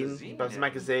Publishes a zine, zine Buzz and-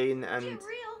 magazine, Get and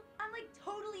real? I'm like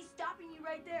totally stopping you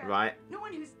right there. right. No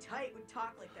one who's tight would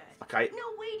talk like that. Okay, No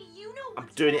way do you know I'm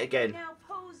what's doing it right again. Now,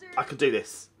 poser. I can do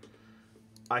this.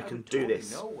 I I can would do totally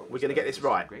this. know what We're was gonna the get this latest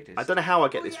and right. greatest. I don't know how I Oh,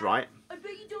 get this yeah? right. I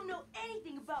bet you don't know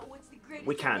anything about what's the greatest.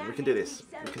 We right can. now We in can do this.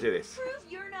 We 1987. can do this.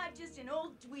 Prove you're not just an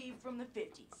old dweeb from the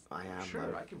 50s. I am. Sure,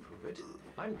 though. I can prove it.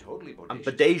 I'm totally bodacious. I'm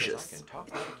because bodacious. I can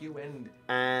talk like you and.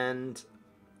 And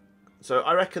so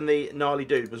I reckon the gnarly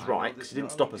dude was I know right, this because he didn't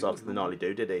gnarly stop us dude after the who- gnarly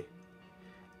dude, did he?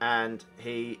 And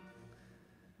he...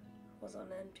 was on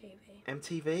MTV.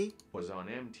 MTV? Was on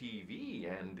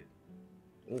MTV and.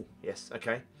 Oh, yes,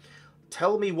 okay.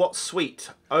 Tell me what's sweet.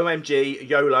 OMG,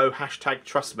 YOLO, hashtag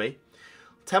trust me.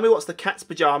 Tell me what's the cat's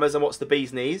pyjamas and what's the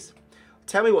bee's knees.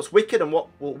 Tell me what's wicked and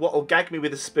what'll gag me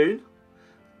with a spoon.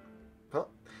 What?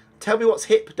 Tell me what's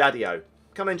hip, daddy-o.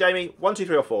 Come on, Jamie. 1, 2,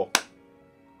 3, or 4.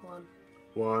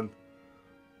 One.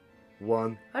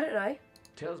 I don't know.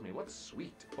 Tells me what's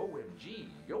sweet. OMG,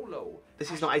 YOLO.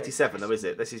 This is not hashtag 87 though, is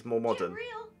trust it? This is more modern. Get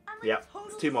real? I'm like Yep,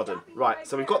 totally it's too modern. stopping you Right,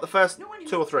 so we've got there. the first No one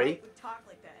 2 or who's 3. tight would talk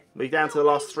like that. We're down to the No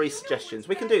last way 3 do you know suggestions. what's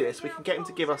We can bad do right this. We now, can get him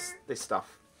to give us poser. this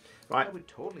stuff. I Right? would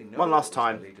totally know One what last was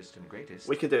time. The latest and greatest.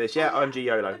 We can do this. Yeah, OMG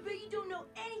I YOLO. bet you don't know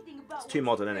anything about It's too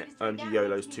what's the modern, innit? greatest right OMG now in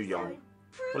YOLO's too young. 1987.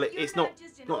 Prove Well, you're it's not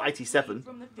just an not old 87. dweeb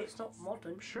from the It's not 50s.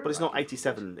 modern. Sure, But it's I not can prove it.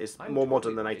 87. It's I'm more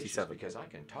modern totally than bodacious 87. Because I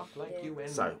can talk like Yeah. you and.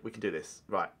 So we can do this.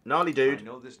 Right. Gnarly I dude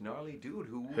know this gnarly dude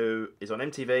who is on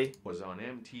MTV was on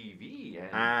MTV and.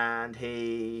 and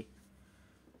he...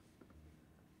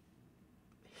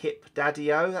 Hip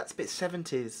daddy-o. That's a bit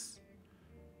 70s.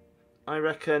 I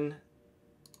reckon...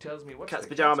 Tells me what's Cat's the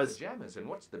pyjamas. cat's pajamas and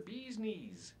what's the bee's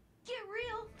knees. Get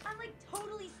real? I'm like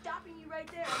totally stopping you right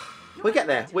there. No We'll get one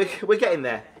there. who's We're tight would getting talk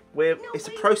there. like that. It's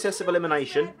a No way process do of you know what's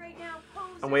elimination. bad right now,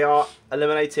 poser. And we are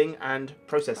eliminating and I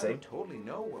processing. would totally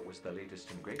know what was the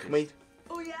latest and greatest. Can we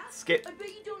Oh yeah? skip? I bet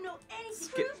you don't know anything.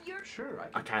 Skip. Prove you're Sure,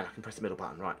 I can press the middle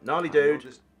button. Right. Gnarly I know dude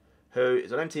this who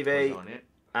is on was MTV on it.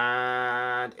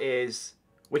 and is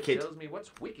wicked. Tells me what's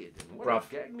wicked and what Bruv.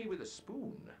 gag me with a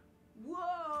spoon.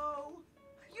 Whoa.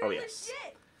 You're Oh, yes.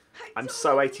 legit. I I'm totally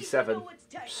so need to 87. know what's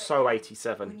tight right So now.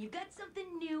 87. When you got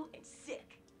something new and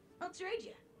sick, I'll trade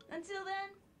you. Until then,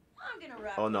 I'm gonna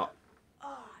rock Or you. not.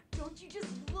 Ah, don't you just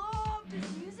love this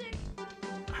music?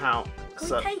 How? Can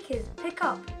So we take his? Pick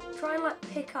up. Try and like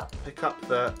pick up. pick up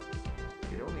the...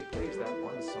 It only plays that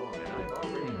one song and I've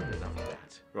already heard enough of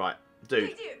that. Right. Hey,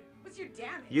 Dude, dude, what's your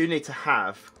damage? you need to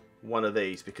have one of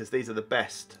these because these are the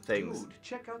best things. Dude,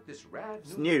 check out this rad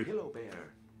It's new new. pillow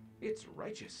bear. It's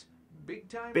righteous. Big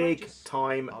time Big righteous.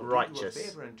 time I'll do righteous. you a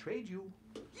favor and trade you.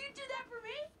 You do that for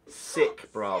me? Sick,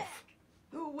 Oh, bruv. sick.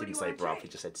 Ooh, what do Didn't you say wanna bruv, trade? he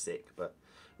just said sick. But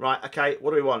right, okay, what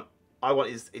do we want? I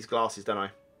want his glasses, don't I?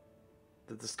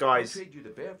 The I'll disguise. trade you the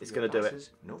bear for is your gonna do it.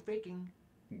 glasses. No faking.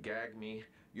 Gag me.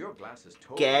 Your glasses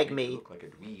totally Gag make me. you look like a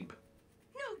dweeb.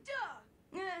 No,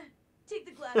 duh. Take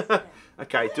the glasses then.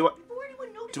 Okay, do I... Before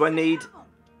anyone notices do I need- have 'em.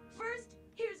 First,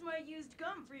 here's my used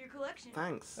gum for your collection.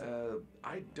 Thanks.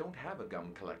 I don't have a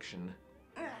gum collection.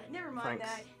 Never mind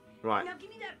Thanks. that. Right. Now give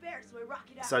me that bear so I rock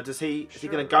it out. So is he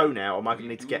Sure. going to go now, or am I going to You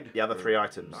need to get dude, the other 3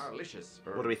 items? Gnarlicious.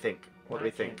 What do we think? What do we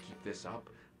I can't think? keep this up.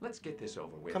 Let's get this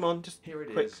over with. Come on, just Here it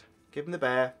is. quick. Give him the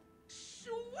bear.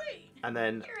 Sweet. And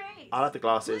then You're ace. I'll have the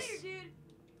glasses. Later, dude.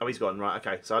 Oh, he's gone. Right,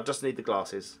 okay. So I just need the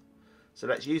glasses. So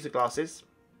let's use the glasses.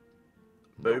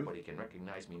 Boom. Nobody can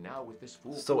recognize me now with this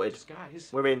foolproof Sorted. disguise.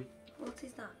 We're in. What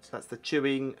is that? That's the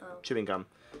chewing Oh. chewing gum.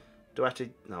 Do I have to...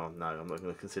 No, I'm not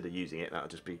going to consider using it. That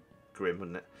would just be grim,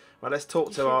 wouldn't it? Right, let's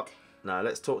talk to our... No,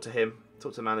 let's talk to him.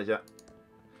 Talk to the manager.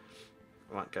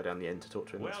 I might go down the end to talk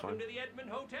to him. That's Welcome fine. to the Edmund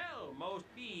Hotel, most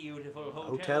beautiful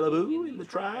Hotel Aboo in the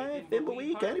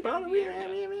Thimbleweed.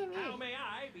 Thimbleweed. How may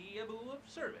I be a boo of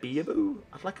service? Be a boo.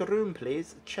 I'd like a room,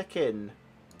 please. Check in.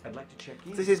 I'd like to check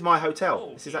in. This is my hotel.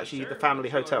 This is Okay, actually sir, the family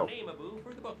what's your hotel. name, Aboo,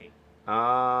 for the booking?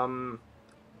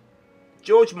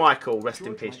 George Michael. Rest in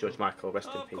George peace, Michael. George Michael. Rest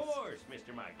in Of peace. course,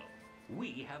 Mr. Michael.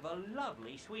 We have a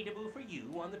lovely suite Aboo for you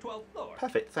on the 12th floor.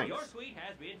 Perfect, thanks. Your suite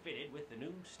has been fitted with the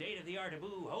new state-of-the-art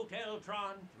Aboo Hotel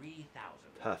Tron 3000.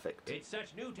 Perfect. It's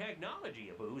such new technology,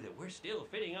 Aboo, that we're still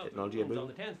fitting out Technology, the rooms Aboo. on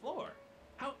the 10th floor.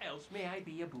 How else may I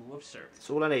be a boo of service? That's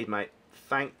all I need, mate.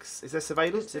 Thanks. Is there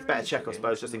surveillance? Is there It's better any check, I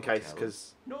suppose, surveillance just in in the case, hotel?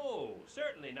 because No,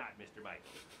 certainly not, Mr. Michael.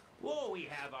 Whoa, we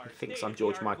have our He thinks I'm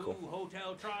George state-of-the-art Michael. Boo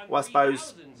Hotel Tron Well, I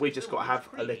suppose 3000 we've just system, got to have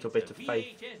which a little creates bit of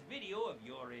faith. VHS video of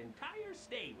your entire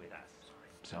stay with us.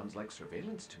 Sounds like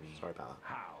surveillance to me. sorry about that.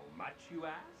 How much, you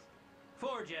ask?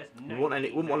 For just We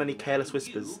wouldn't want any careless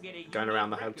whispers you get a going around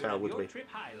the unique record hotel, of would your we? Trip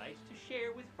highlights to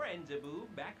share with friends, Aboo,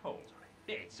 back home.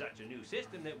 It's such a new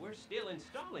system that we're still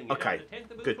installing it Okay, on the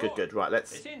 10th Aboo good, floor. good, good. Right,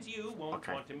 let's. Since you won't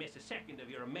Okay. want to miss a second of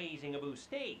your amazing Aboo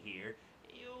stay here,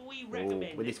 we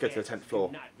recommend we need that to go to the guests 10th floor.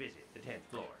 do not visit the 10th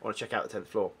floor. I want to check out the 10th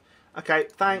floor. Okay, I'm going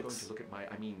thanks. to look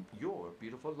at your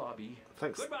beautiful lobby.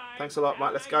 Thanks. Goodbye. Thanks a lot. Have Right,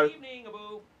 a let's nice go. evening,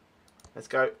 Aboo. Let's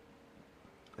go.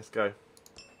 Let's go.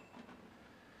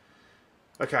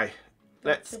 Okay,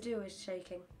 let's. To do is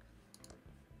shaking.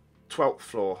 12th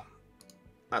floor.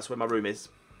 That's where my room is.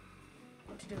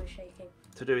 What to do is shaking.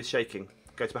 To do is shaking.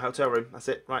 Go to my hotel room. That's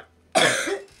it. Right.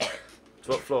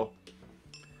 12th floor.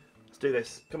 Let's do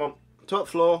this. Come on. 12th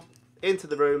floor. Into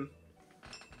the room.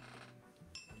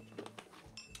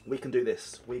 We can do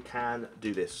this. We can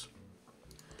do this.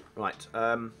 Right.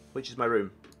 Which is my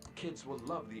room? Kids will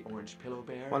love the orange pillow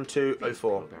bear. 1204. These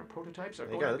pillow bear prototypes are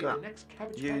There you going go, to look be at the next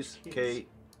Cabbage Use Patch Kids. key.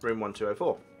 Room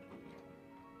 1204.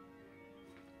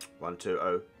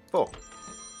 1204.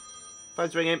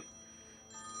 Phone's ringing.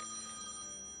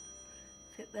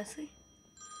 Bit messy.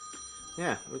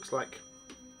 Yeah, looks like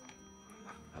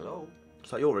Hello.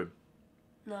 it's like your room.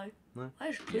 No. No?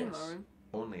 I just clean Yes. my room.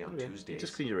 Only on Yeah, Tuesdays.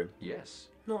 just clean your room. Yes.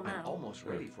 Not I'm now. almost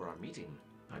ready for our meeting.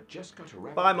 I've just got to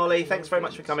wrap Bye, up a Molly. couple Thanks more very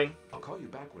much for things. coming. I'll call you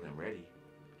back when I'm ready.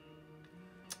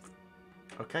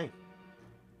 Okay.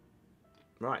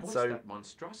 Right, What's so that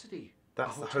monstrosity?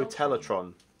 that's A the hotel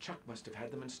Hotelatron. Chuck must have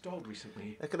had them installed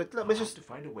recently. They're gonna, I'll look, have it's just to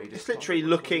find a way to it's stop literally it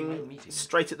recording my looking meeting.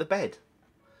 straight at the bed.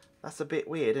 That's a bit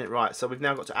weird, isn't it? Right, so we've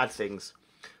now got to add things.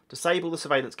 Disable the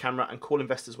surveillance camera and call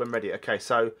investors when ready. Okay,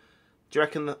 so do you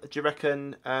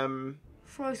reckon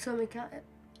Throw something at it.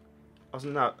 I was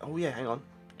no. Oh yeah, hang on.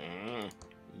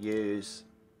 Use.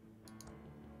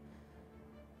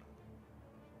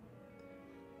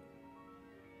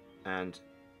 And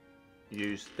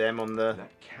use them on the.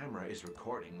 That camera is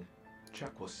recording.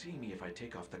 Chuck will see me if I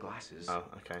take off the glasses. Oh,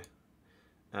 okay.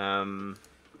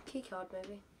 Keycard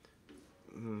maybe.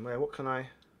 Well, what can I?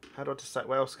 How do I disable?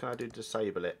 What else can I do to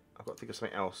disable it? I've got to think of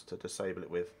something else to disable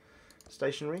it with.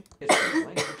 Stationary. It's a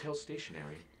blank hotel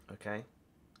stationery. Okay.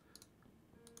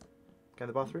 Go in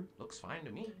the bathroom. Looks fine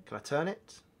to me. Can I turn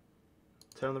it?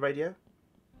 Turn on the radio.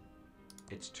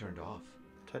 It's turned off.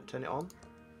 Turn it on.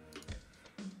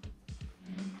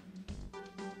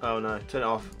 Oh no! Turn it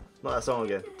off. Not that song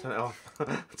again. Turn it off.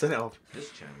 Turn it off. This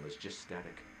channel is just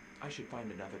static. I should find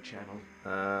another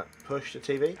channel. Push the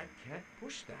TV. I can't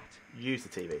push that. Use the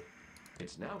TV.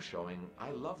 It's now showing I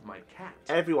love my cat.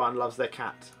 Everyone loves their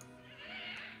cat.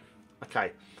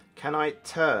 Okay. Can I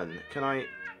turn? Can I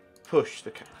push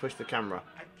the camera?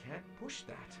 I can't push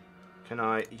that. Can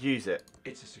I use it?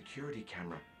 It's a security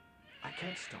camera. I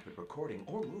can't stop it recording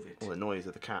or move it. Oh, the noise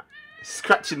of the cat. It's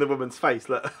scratching the woman's face.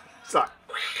 Look. It's like.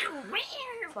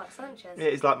 It's like Sanchez. Yeah,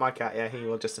 it's like my cat. Yeah, he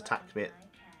will just attack me.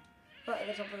 Right at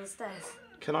the top of the stairs.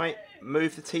 Can I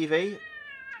move the TV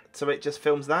so it just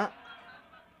films that?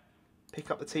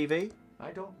 Pick up the TV? I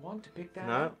don't want to pick that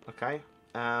No. up. Okay.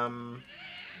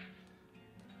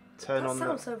 Turn That on the.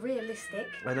 sounds so realistic.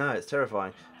 I know, it's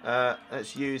terrifying.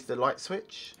 Let's use the light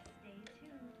switch.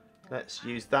 Let's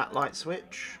use that light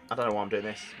switch. I don't know why I'm doing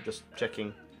this. I'm just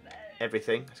checking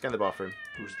everything. Let's go in the bathroom.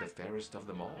 Who's the fairest of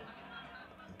them all?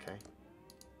 Okay.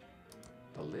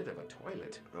 The lid of a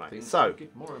toilet. Right, Things so- don't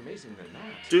get more amazing than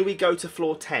that. Do we go to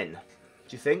floor 10? Do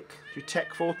you think? Do you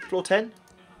check floor 10?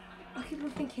 I keep on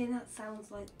thinking that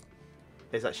sounds like.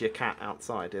 There's actually a cat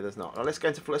outside. Yeah, there's not. Now, let's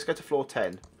go to floor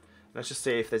 10. Let's just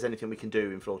see if there's anything we can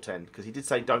do in floor 10, because he did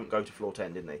say don't go to floor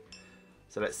 10, didn't he?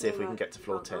 So let's see if we can get to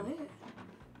floor 10.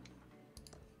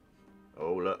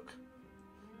 Oh, look.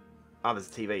 Oh, there's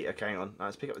a TV. Okay, hang on. Now,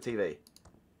 let's pick up the TV.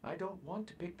 I don't want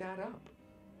to pick that up.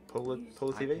 Pull the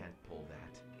I TV. can't pull that.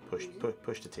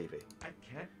 Push the TV. I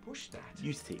can't push that.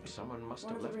 Use the TV. Someone must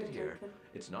One have of left the it rooms here. open.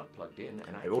 It's not plugged in,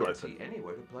 and I They're all can't open. see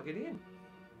anywhere to plug it in.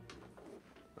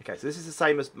 Okay, so this is the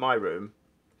same as my room.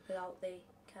 Without the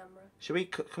camera. Should we?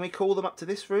 Can we call them up to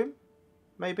this room?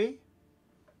 Maybe.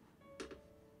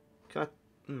 Can I?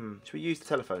 Should we use the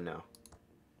telephone now?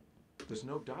 There's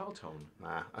no dial tone.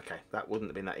 Nah. Okay, that wouldn't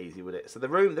have been that easy, would it? So the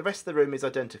rest of the room is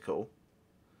identical.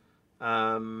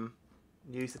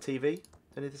 Use the TV.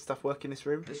 Any of this stuff work in this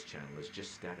room? This channel is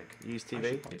just static. Use I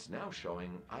TV. should- It's now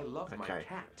showing I love my Okay.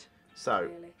 cat. So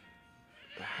Really.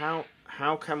 how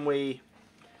can we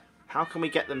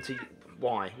get them to?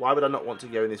 Why would I not want to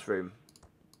go in this room?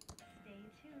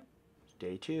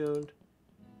 Stay tuned.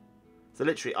 So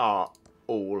literally are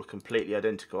all completely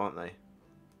identical, aren't they?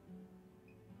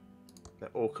 They're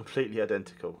all completely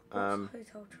identical. What's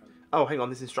Hotel Tron? Oh, hang on.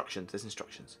 There's instructions.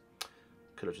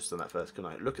 Could have just done that first,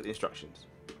 couldn't I? Look at the instructions.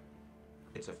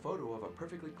 It's a photo of a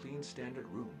perfectly clean standard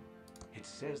room. It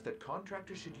says that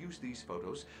contractors should use these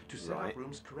photos to set Right. up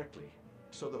rooms correctly,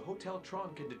 so the Hotel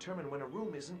Tron can determine when a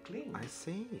room isn't clean. I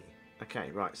see.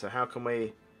 Okay, right. So how can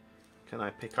we? Can I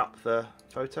pick up the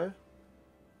photo?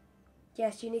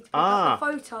 Yes, you need to pick up the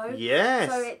photo. Yes.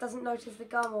 So it doesn't notice the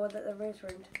gum or that the room's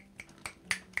ruined.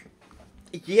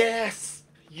 Yes.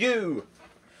 You.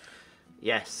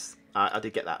 Yes. I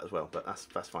did get that as well, but that's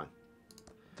fine.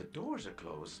 The doors are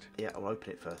closed. Yeah, I'll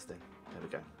open it first then. There we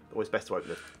go. Always best to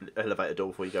open the elevator door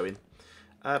before you go in.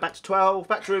 Back to 12.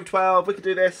 Back to room 12. We can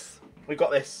do this. We've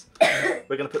got this.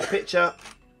 We're going to put the picture,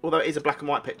 although it is a black and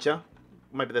white picture.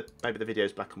 Maybe the video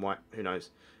is black and white. Who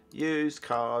knows? Use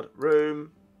card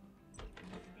room.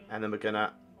 And then we're going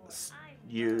to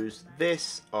use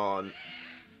this on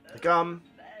the gum.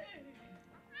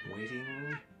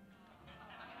 Waiting.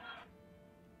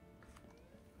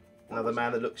 Another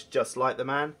man that looks just like the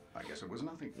man. I guess it was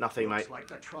nothing. Nothing, Looks mate. like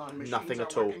the Tron machines Nothing are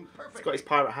at all. working He's got his perfectly.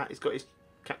 pirate hat. He's got his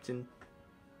captain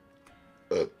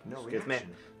No excuse me,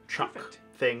 reaction. truck Perfect.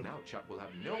 thing. Now Chuck will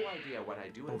have no idea what I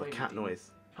do Oh, in the my cat meeting.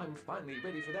 noise. I'm finally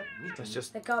ready for that meeting. That's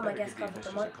just The gum, I Better guess, give the covered the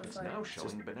investors a- It's microphone. now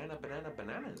showing bananas.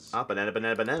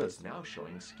 bananas. It's now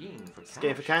showing skiing for cash.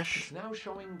 Skiing for cash. It's now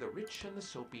showing the rich and the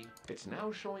soapy. It's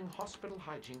now showing hospital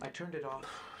hygiene. I turned it off.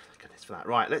 Goodness for that.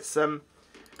 Right, let's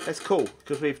call,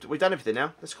 because we've done everything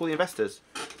now. Let's call the investors.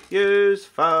 Use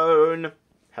phone.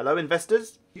 Hello,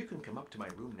 investors. You can come up to my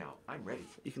room now. I'm ready.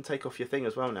 You can take off your thing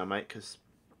as well now, mate. Because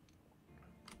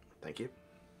thank you.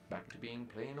 Back to being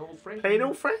plain old Franklin. Plain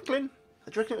old Franklin.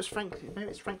 Do you reckon it was Franklin? Maybe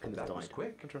it's Franklin that That died. was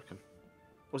quick. What do you reckon?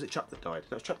 Was it Chuck that died?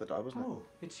 That was Chuck that died, wasn't it? Oh,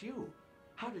 it's you.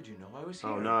 How did you know I was here?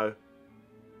 Oh no.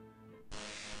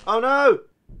 Oh no.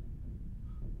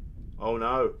 Oh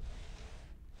no.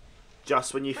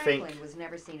 Just when you Franklin think. was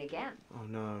never seen again. Oh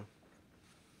no.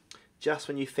 Just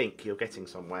when you think you're getting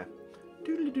somewhere.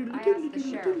 I asked the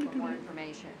sheriff for more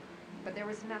information, but there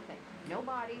was nothing. No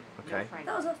body, Okay. no Franklin.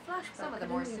 That was a flashback. Some of the I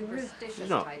more didn't even realise. superstitious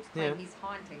Not, types claim yeah. he's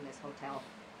haunting this hotel.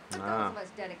 But Ah. those of us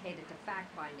dedicated to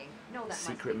fact-finding know that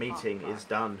Secret must be meeting folklore. is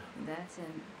done. That's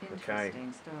an Okay.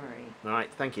 interesting story.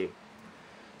 Alright, thank you.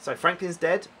 So Franklin's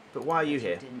dead, but why are you But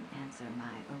here? didn't answer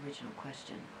my original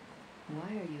question. Why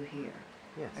are you here?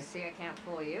 I Yes. see I can't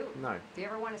fool you. No. If you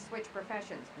ever want to switch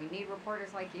professions, we need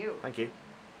reporters like you. Thank you.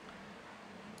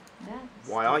 That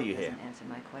Why are still you here? doesn't answer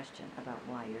my question about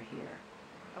why you're here.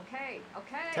 Okay,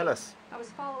 okay. Tell us. I was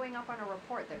following up on a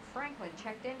report that Franklin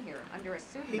checked in here under a He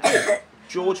pseudonym. did.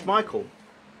 George Michael.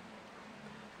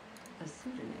 A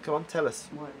pseudonym. Come on, tell us.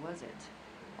 What was it?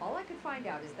 All I could find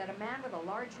out is that a man with a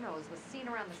large nose was seen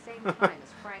around the same time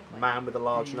as Franklin. Man with a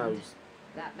large And- nose.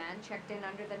 That man checked in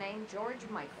under the name George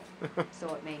Michael,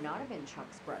 so it may not have been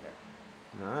Chuck's brother.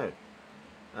 No.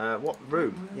 What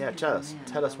room? Why Yeah, did tell the us. man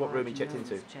Tell with us a what room he large checked nose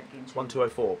into. check into?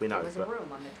 1204, we know, There was a but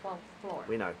room on the 12th floor.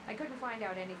 we know. I couldn't find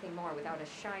out anything more without a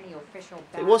shiny official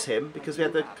It badge was him like because we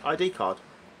had you the have. ID card.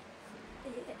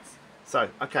 Yes. So,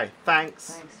 okay, thanks.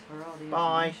 Thanks for all the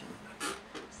Bye. information.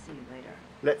 See you later.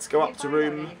 Let's go If up you to find out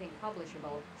room. anything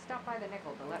publishable, stop by the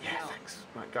Nickel to let me Yeah, know. thanks.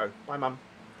 Right, go. Bye, Mum.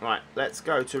 Right, let's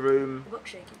go to room. Book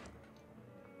shaking.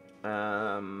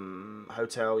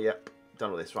 Hotel. Yep, done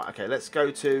all this. Right, okay. Let's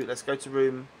go to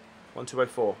room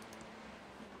 1204.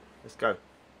 Let's go.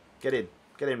 Get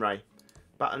in, Ray.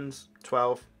 Buttons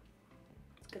 12.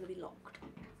 It's gonna be locked.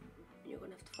 You're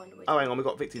gonna have to find a way. Oh, hang on, we've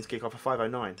got victims kick off at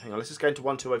 5:09. Hang on, let's just go into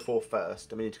 1204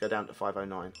 first, and we need to go down to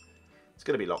 5:09. It's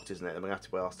going to be locked, isn't it? Then we're going to have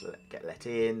to be asked to get let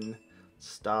in.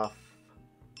 Stuff.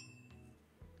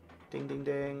 Ding, ding,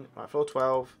 ding. Right, floor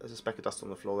 12. There's a speck of dust on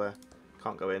the floor there.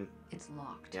 Can't go in. It's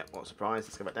locked. Yep, what a surprise.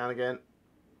 Let's go back down again.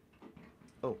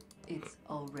 Oh. It's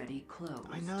already closed.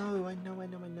 I know.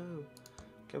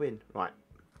 Go in. Right.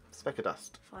 Speck of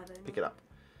dust. 5:09. Pick it up.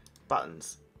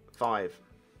 Buttons. 5.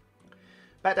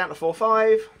 Back down to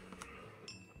 4-5.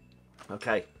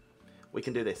 Okay. We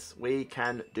can do this. We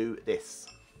can do this.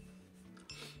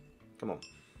 Come on.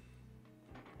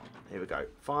 Here we go.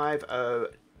 5-0.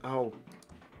 Oh.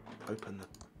 Open the...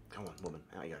 Come on, woman.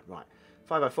 Out you go. Right.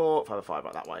 5-0-4. 5-0-5.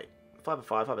 Right, that way. 5-0-5.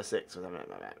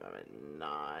 5-0-6.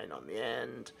 9 on the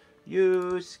end.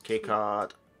 Use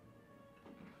keycard.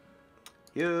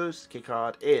 Use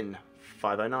keycard in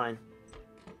 5:09. There's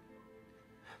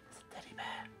a teddy bear.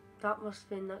 That must have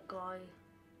been that guy.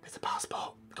 There's a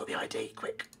passport. We've got the ID.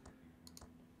 Quick.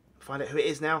 Find out who it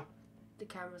is now. The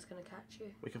camera's gonna catch you.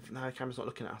 We can. No, the camera's not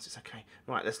looking at us. It's okay.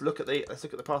 Right. Let's look at the It's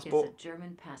passport. a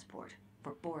German passport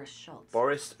for Boris Schultz.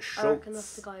 Boris I reckon that's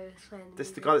Schultz. the guy who's playing. This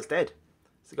is the guy that's dead.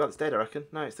 It's the guy that's dead. I reckon.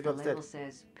 No, it's the guy The that's label dead.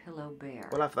 says Pillow Bear.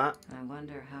 We'll have that. I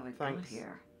wonder how it Thanks. got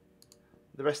here.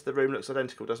 The rest of the room looks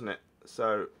identical, doesn't it?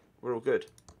 So we're all good.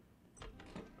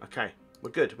 Okay. We're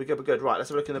good. We're good. We're good. Right. Let's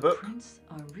have a look in the book. Prints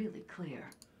are really clear.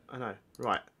 I know.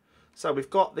 Right. So we've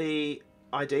got the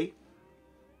ID.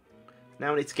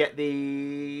 Now we need to get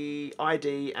the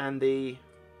ID and the...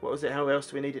 What was it? How else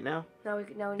do we need it now? Now we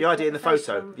The ID and the face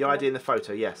photo. from The ID and the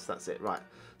photo. Yes, that's it. Right.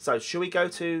 So should we go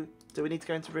to... Do we need to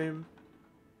go into room...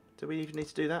 Do we even need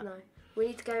to do that? No. We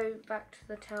need to go back to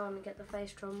the town and get the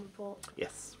face drum report.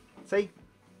 Yes. See?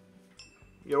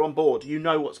 You're on board. You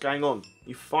know what's going on.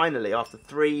 You finally, after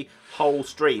 3 whole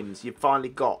streams, you've finally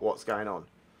got what's going on.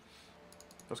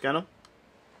 What's going on?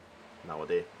 No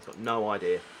idea. He's got no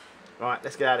idea. Right,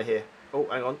 let's get out of here. Oh,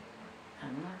 hang on.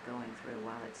 I'm not going through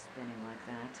while it's spinning like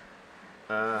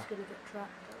that. It's gonna get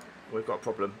trapped. We've got a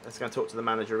problem. Let's go and talk to the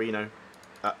manager, Reno.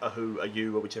 Who, a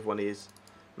you, or whichever one he is.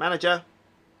 Manager!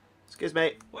 Excuse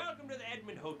me. Welcome to the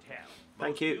Edmund Hotel.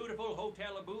 Thank Most you. Beautiful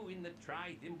hotel aboo in the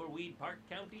Thimbleweed Park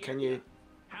County Can area. you...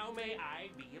 How may I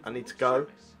be of I need to good go.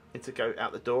 service? I need to go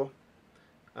out the door.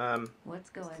 What's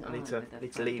going I on need to- with the need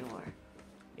to front leave. door?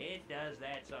 It does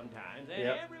that sometimes, and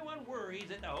Yep. everyone worries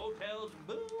that the hotel's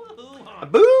boo-hoo A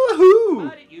haunted. boo-hoo!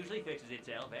 But it usually fixes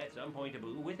itself at some point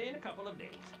aboo within a couple of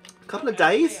days. A couple of How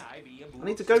may days? I be aboo I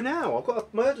need of to go service? now. I've got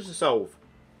a murder to solve.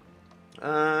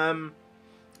 Hello,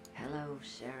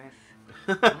 Sheriff.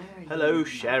 Why are you Hello, not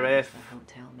Sheriff. the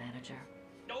hotel manager?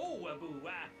 Oh, aboo,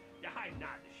 I'm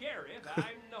not the sheriff. I'm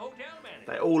the hotel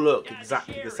manager. They all look Yeah,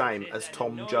 exactly the sheriff same says as that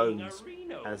Tom annoying Jones,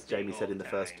 Reno as thing Jamie said all in the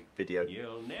first time. video.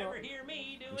 You'll never hear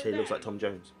me doing She looks that. like Tom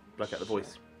Jones. Bloke out the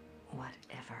voice.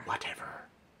 Whatever. Whatever.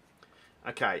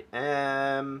 Okay,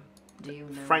 Do you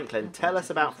know Franklin. nothing Tell us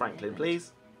about about Franklin, Edmund?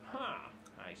 please. Huh.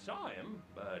 I saw him,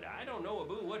 but I don't know,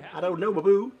 aboo, what happened. I don't know,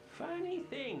 Baboo. Funny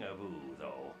thing, aboo,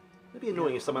 though. It'd be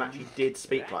annoying if someone actually did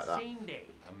speak like that. Same day,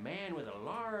 a man with a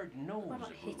large nose Why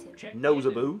not hit him? checked Nose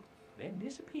in Baboo. and then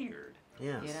disappeared.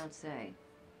 You Yes. don't say.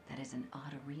 That is an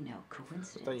Otterino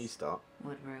coincidence. Don't you start.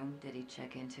 What room did he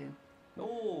check into?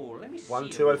 Oh, let me see.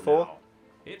 1204. aboo, now.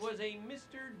 It was a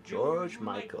Mr. George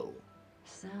Michael.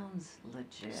 Sounds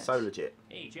legit. So legit.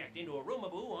 He checked into a room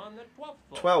aboo on the 12th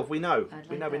floor. 12, we know. I'd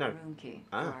We like know, we that know. room key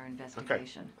Ah, for our Okay,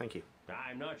 investigation. thank you.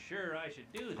 I'm not sure I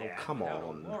should do that come without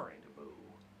on. a warrant, aboo.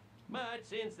 But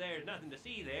since there's nothing to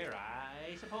see there,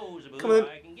 I suppose, aboo, Come on.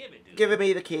 I can give it to you. Give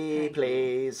me the key, Thank you.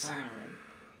 please. Finally.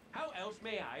 How else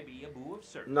may I be aboo of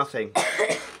service? Nothing.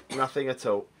 Nothing at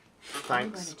all. I'm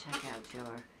going Thanks. to check out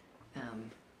your,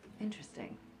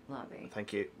 interesting lobby.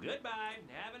 Thank you. Goodbye.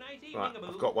 Have a nice evening, Right, aboo.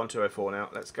 I've got 1204 now.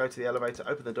 Let's go to the elevator,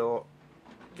 open the door,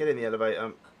 get in the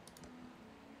elevator.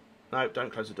 No,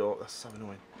 don't close the door. That's so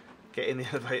annoying. Get in the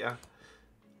elevator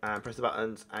and press the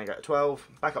buttons and go to 12.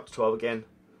 Back up to 12 again.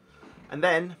 And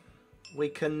then we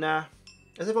can... has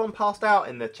everyone passed out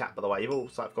in the chat, by the way? You've all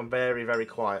sort of gone very, very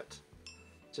quiet.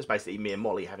 Just basically me and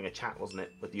Molly having a chat, wasn't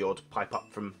it? With the odd pipe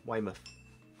up from Weymouth.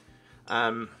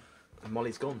 And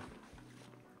Molly's gone.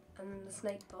 And the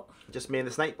snake bot. Just me and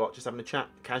the snake bot, just having a chat,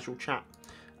 casual chat.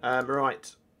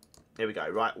 Right, here we go.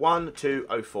 Right,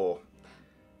 1204.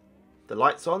 The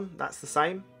light's on, that's the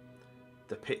same.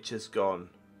 The picture's gone.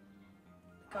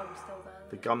 The gum's still there.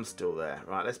 The gum's still there.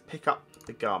 Right, let's pick up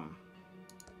the gum.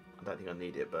 I don't think I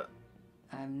need it, but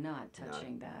I'm not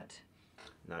touching that.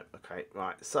 no, okay.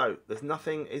 Right, so there's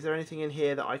nothing, is there anything in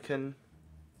here that I can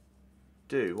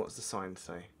do? What's the sign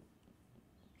say?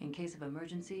 In case of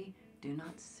emergency, do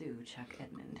not sue Chuck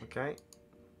Edmund. Okay.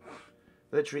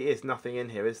 literally is nothing in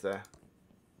here, is there?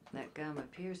 That gum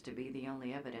appears to be the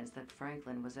only evidence that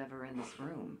Franklin was ever in this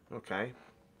room. Okay.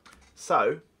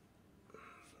 So,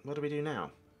 what do we do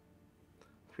now?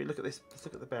 If we look at this, let's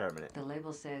look at the bear a minute. The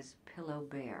label says Pillow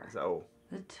Bear. Is that all?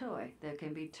 The toy that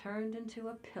can be turned into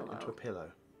a pillow. Into a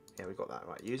pillow. Yeah, we got that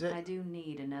right. Use it. I do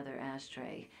need another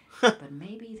ashtray, but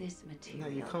maybe this material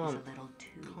No, you is can't. a little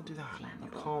too Can't do that.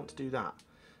 flammable. You can't do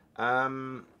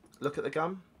that. Look at the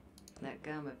gum. That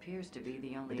gum appears to be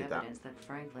the only did that. evidence that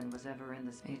Franklin was ever in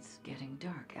this. It's getting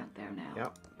dark out there now.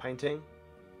 Yep. Painting.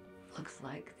 Looks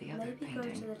like the other Maybe go to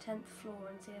painting. the 10th floor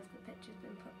and see if the picture's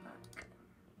been put back.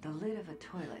 The lid of a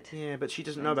toilet. Yeah, but she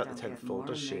doesn't know Things about the don't 10th get floor, more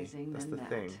does she? amazing That's than the that.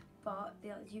 thing. But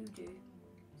the others you do.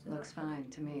 So Looks fine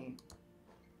to me.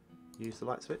 Use the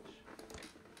light switch.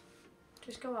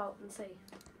 just go out and see.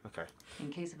 Okay.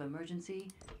 In case of emergency,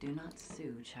 do not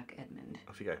sue Chuck Edmund.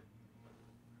 Off you go.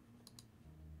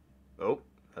 Oh,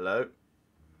 hello.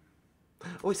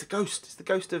 Oh, it's the ghost. It's the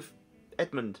ghost of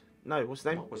Edmund. No, what's his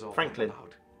name? What was all Franklin. that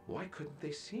about? Why couldn't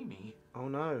they see me? Oh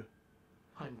no.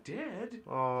 I'm dead.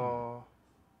 Oh.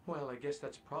 Well, I guess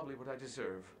that's probably what I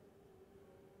deserve.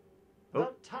 Oh.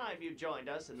 About time you joined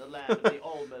us in the land of the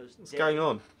almost What's dead. going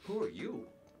on? Who are you?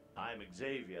 I'm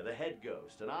Xavier, the head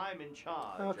ghost, and I'm in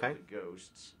charge Okay. of the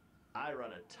ghosts. I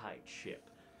run a tight ship.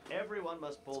 Everyone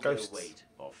must pull It's their ghosts. weight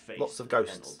or face Lots of the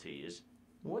ghosts. penalties.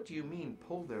 What do you mean,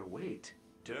 pull their weight?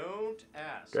 Don't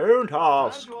ask. Don't Time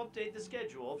ask. to update the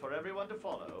schedule for everyone to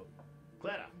follow.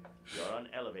 Clara, you're on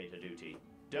elevator duty.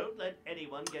 Don't let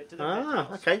anyone get to the Ah,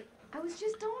 penthouse. okay. I was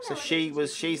just on So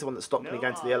elevators. she's the one that stopped me No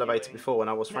going to the elevator arguing. before when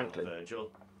I was Now, Franklin.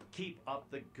 Virgil, keep up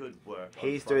the good work. on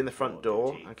He's doing the front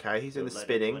door. duty. Okay, he's doing the Don't let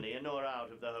spinning. anyone in or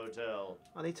out of the hotel.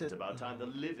 I need to. It's about time the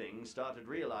living started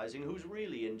realizing who's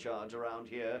really in charge around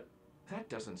here. That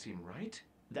doesn't seem right.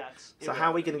 That's So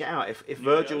how are we going to get out? If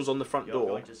Virgil's on the front You're door,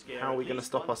 going to scare how are at we going to least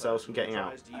stop one ourselves from person getting who out?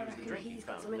 tries to I use the reckon drinking he's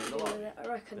got fountain something in to the do with lobby. it. I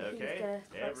reckon Okay, he's the like,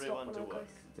 stop everyone one to of work.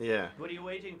 ghosts. Yeah. What are you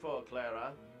waiting for,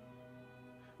 Clara?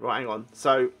 Right, hang on.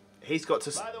 So he's got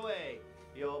to. By the way,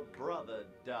 your brother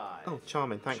died. Oh,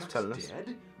 charming. Thanks Chuck's for telling us.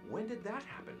 dead? When did that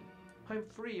happen? I'm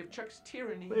free of Chuck's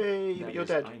tyranny. Hey, That but you're is,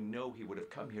 dead. I know he would have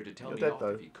come here to tell You're me dead, off though.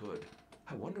 if he could.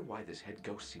 I wonder why this head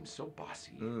ghost seems so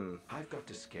bossy. Mm. I've got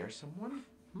to scare someone?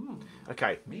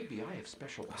 Okay. Maybe I have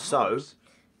special powers. So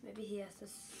Maybe he has to.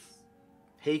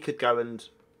 he could go and.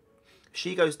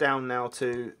 She goes down now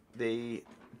to the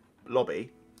lobby.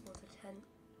 Or the tent.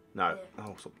 No. Yeah.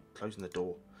 Oh, stop closing the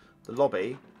door. The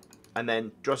lobby, and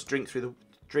then just drink through the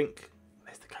drink.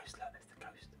 There's the ghost. Look, there's the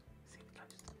ghost. See the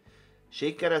ghost.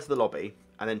 She could get out to the lobby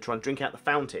and then try and drink out the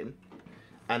fountain,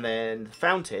 and then the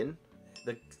fountain,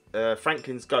 the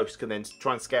Franklin's ghost can then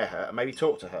try and scare her and maybe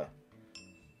talk to her.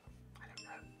 I don't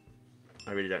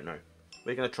know. I really don't know.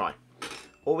 We're gonna try.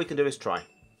 All we can do is try.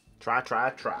 Try.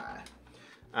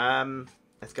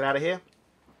 Let's get out of here.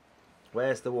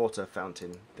 Where's the water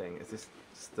fountain thing? Is this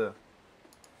the...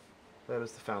 Where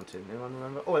was the fountain? Anyone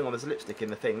remember? Oh, hang on, there's a lipstick in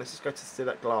the thing. Let's just go to see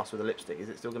that glass with the lipstick. Is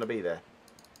it still going to be there?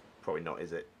 Probably not,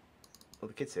 is it? Oh,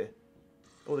 the kid's here.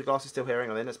 Oh, the glass is still here. Hang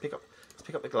on then. Let's pick up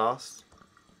the glass.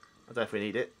 I don't know if we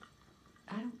need it.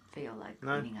 I don't feel like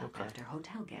No? cleaning up Okay. after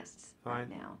hotel guests Fine. right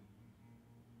now.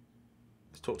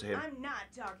 Let's talk to him. I'm not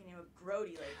talking to a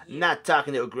grody like you. Not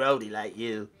talking to a grody like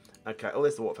you. Okay. Oh,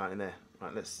 there's the water fountain there.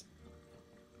 Right, let's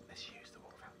use the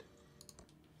water fountain.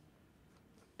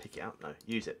 Pick it up. No,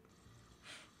 use it.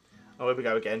 Oh, here we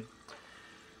go again.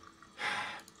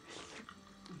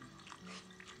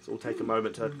 Let's all take a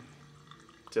moment to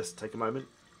just take a moment.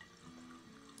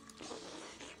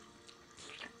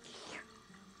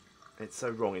 It's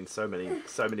so wrong in so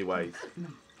many ways.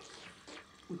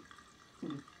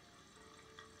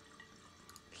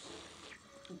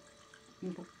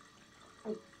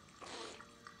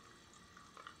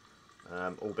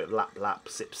 All a bit lap lap,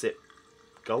 sip sip,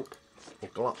 gulp or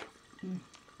glup.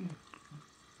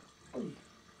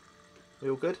 We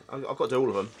all good? I've got to do all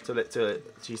of them till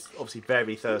she's obviously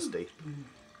very thirsty.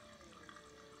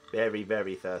 Very,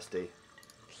 very thirsty.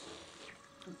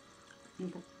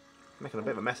 Making a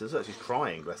bit of a mess of it. She's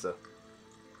crying, bless her.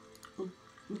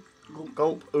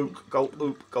 Gulp, ook, gulp,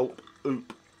 oop, gulp,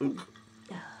 oop, ook.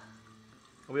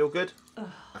 Are we all good?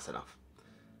 That's enough.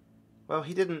 Well,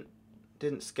 he didn't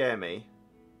scare me.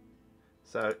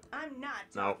 So, I'm not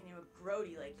No. talking to a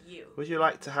grody like you. would you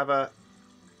like to have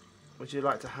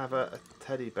a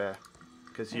teddy bear?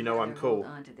 Because you I'd know I'm rather cool.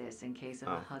 Hold on to this in case of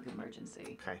Oh. a hug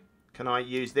emergency. Okay. Can I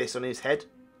use this on his head?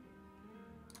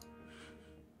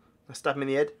 I stab him in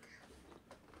the head.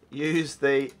 Use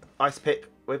the ice pick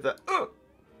with the...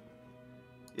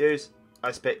 Use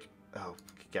ice pick. Oh,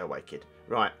 get away, kid.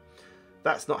 Right.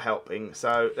 That's not helping.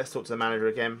 So let's talk to the manager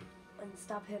again. And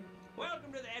stab him.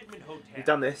 Welcome to the Edmund Hotel. You've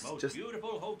done this. Most Just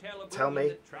beautiful hotel of tell me.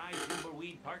 that tries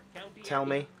Thimbleweed Park County. Tell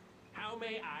me. How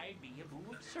may I be a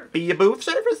boo of service? Be your boo of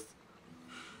service.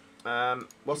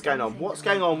 What's going on? What's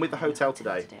going on with the hotel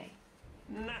today?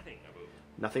 Nothing a boo.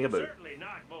 Nothing a boo. Certainly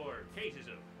not more cases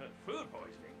of food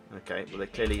poisoning. Okay, well, there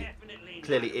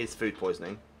clearly is food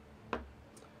poisoning.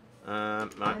 Right.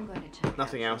 I'm going to check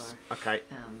Nothing out else. your, Okay.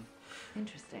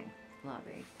 interesting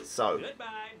lobby. So, Goodbye.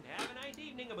 Have a nice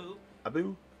evening, Abu.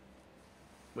 Abu.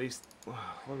 What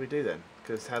do we do then?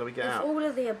 Because how do we get It's out? all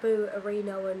of the Abu,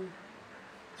 Reno, and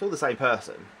It's all the same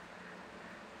person.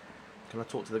 Can I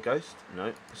talk to the ghost? No.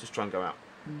 Let's just try and go out.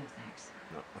 No thanks.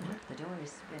 No. Okay. Look, the door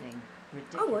is spinning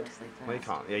I would. ridiculously fast. Well, you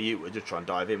can't. Yeah, you would just try and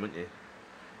dive in, wouldn't you?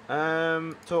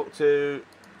 Talk to.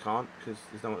 Can't because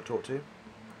there's no one to talk to.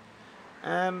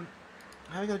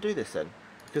 How are we going to do this then?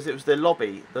 Because it was the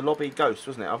lobby ghost,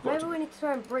 wasn't it? I've got maybe to. we need to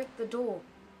try and break the door.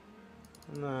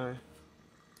 No.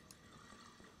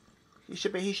 He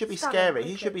should be Stab him scaring.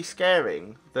 He quickly. should be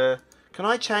scaring the. Can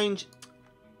I change?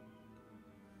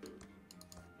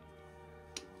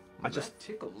 I just. That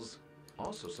tickles.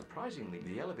 Also, surprisingly,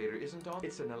 the elevator isn't on.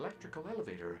 It's an electrical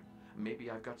elevator.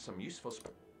 Maybe I've got some useful.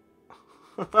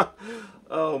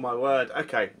 Oh my word.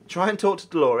 Okay. Try and talk to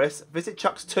Dolores. Visit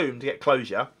Chuck's tomb to get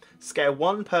closure. Scare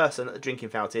one person at the drinking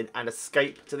fountain and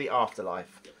escape to the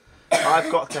afterlife.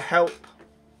 I've got to help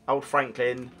old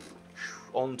Franklin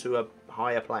onto a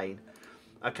higher plane.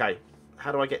 Okay.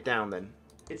 How do I get down then?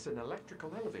 It's an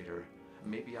electrical elevator.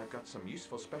 Maybe I've got some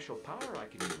useful special power I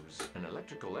can use. An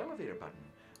electrical elevator button.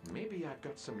 Maybe I've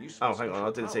got some useful. Oh, hang on. I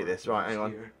special didn't see power this. I can Right, hang use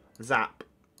on. here. Zap.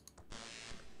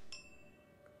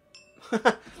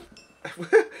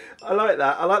 I like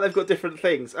that. I like they've got different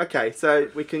things. Okay, so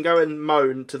we can go and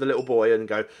moan to the little boy and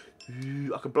go,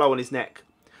 "Ooh," I can blow on his neck.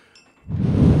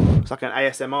 It's like an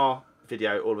ASMR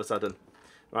video all of a sudden.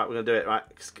 Right, we're going to do it. Right,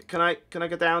 can I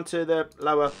go down to the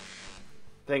lower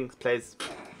things, please?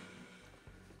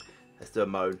 Let's do a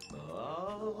moan.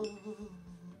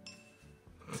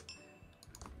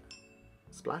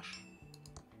 Splash.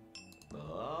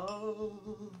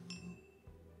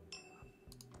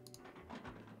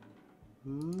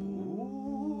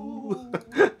 Ooh.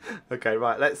 Okay,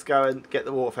 right, let's go and get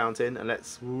the water fountain and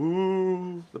let's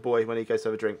woo the boy when he goes to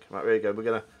have a drink. Right, there you go.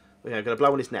 We're gonna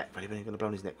blow on his neck. Ready? We're gonna blow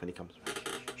on his neck when he comes.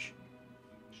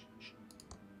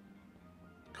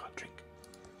 Go on, drink.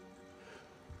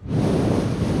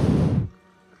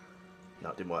 No,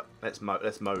 it didn't work. Let's moan.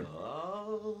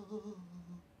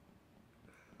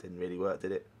 Didn't really work,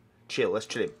 did it? Chill. Let's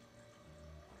chill him.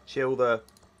 Chill the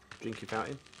drinking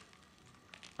fountain.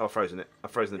 Oh, I've frozen it.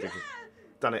 I've frozen the drinking.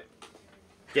 Done it.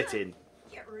 Get in.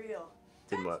 Get real.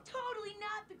 Didn't work. That's totally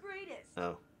not the greatest.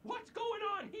 Oh. What's going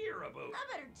on here, Abu? I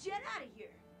better jet out of here.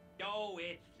 Oh,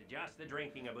 it's just the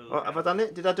drinking, Abu. Well, have I done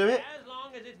it? Did I do it? As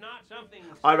long as it's not something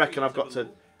I reckon I've serious, got to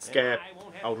Abu, scare then I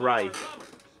won't have old to call Ray. our plumbers.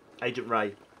 Agent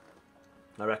Ray.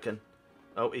 I reckon.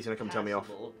 Oh, he's going to come tell me off.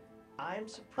 Passable. I'm Oh,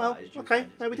 surprised. you okay.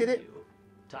 managed No, we to did it. do.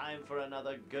 Time for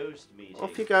another ghost meeting.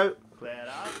 Off you go.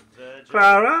 Clara, Virgil.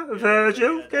 Clara, get Virgil,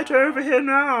 over here get now. over here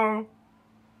now.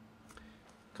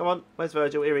 Come on, where's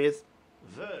Virgil? Here he is.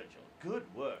 Virgil, good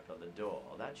work on the door.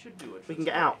 That should do it for We can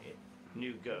get out. today.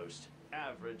 New ghost.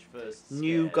 Average first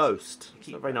New scares. ghost. It's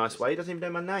Keep not a very nice way. He practicing.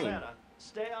 doesn't even know my name. Clara,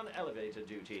 stay on elevator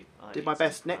duty. I Did need my some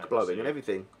best neck privacy. blowing and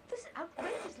everything. This is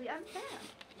outrageously unfair.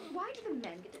 Why do the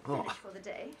men get to Oh. finish for the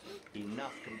day?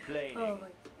 Enough complaining. Oh my.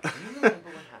 Do you remember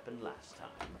what happened last time?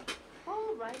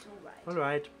 All right, all right. All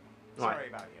right. Right. Sorry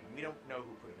about him. We don't know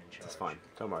who put him in charge. That's fine.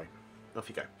 Don't worry. Off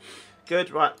you go.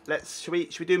 Good. Right. Should we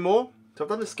do more? So I've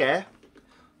done the scare.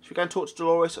 Should we go and talk to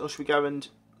Dolores, or should we go and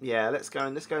let's go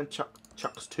and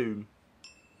Chuck's tomb.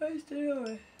 Where's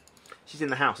Dolores? She's in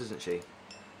the house, isn't she?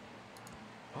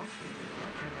 Why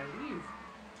can't I leave?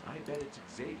 I bet it's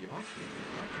Xavier. Why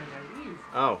can't I leave?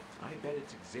 Oh. I bet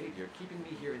it's Xavier keeping me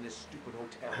here in this stupid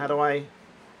hotel. How do I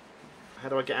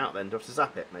get out then? Do I have to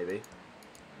zap it maybe?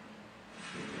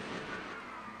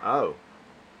 Oh.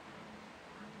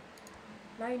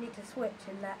 Now you need to switch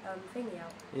and let thingy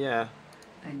out. Yeah.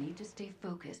 I need to stay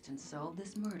focused and solve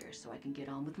this murder so I can get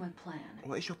on with my plan.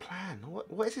 What is your plan?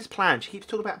 What is his plan? She keeps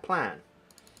talking about plan.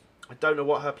 I don't know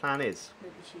what her plan is.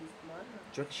 Maybe she's the murderer.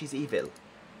 Do you reckon she's evil?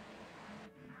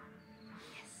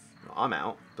 I'm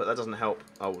out, but that doesn't help.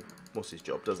 Oh, what's his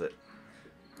job, does it?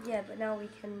 Yeah, but now we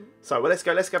can. So well, let's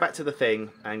go back to the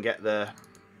thing and get the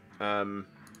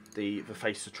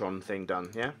Facetron thing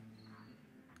done. Yeah,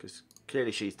 because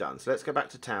clearly she's done. So let's go back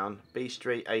to town. B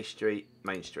Street, A Street,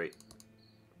 Main Street.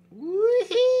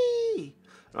 Woohoo!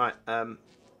 Right.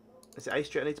 Is it A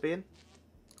Street I need to be in?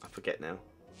 I forget now.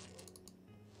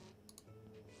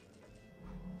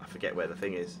 I forget where the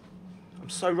thing is. I'm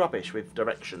so rubbish with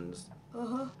directions.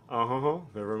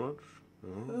 Very much.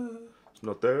 It's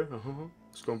not there.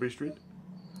 It's on B Street.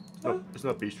 No, it's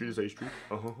not B Street. It's A Street.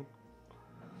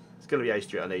 It's gonna be A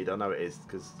Street. I know it is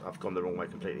because I've gone the wrong way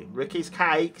completely. Ricky's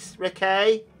cakes.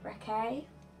 Ricky. Ricky.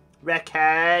 Ricky.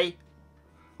 I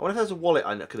wonder if there's a wallet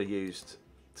I could have used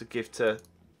to give to.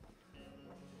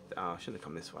 Oh, I shouldn't have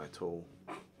come this way at all.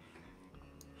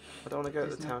 I don't want to go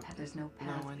to the town. There's no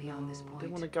path beyond this point. I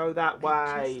don't want to go that It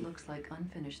way. just looks like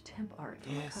unfinished temp art.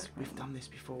 from a Yes, cut we've room. done this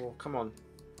before. Come on.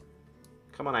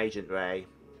 Come on, Agent Ray.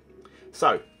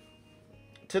 So,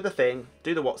 to the thing,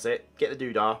 do the what's it, get the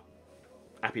doodah.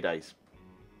 Happy days.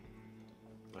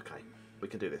 Okay, we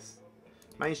can do this.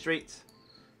 Main Street.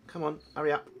 Come on,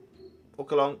 hurry up.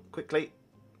 Walk along, quickly.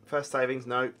 First savings,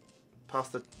 no.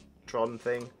 Past the Tron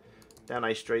thing. Down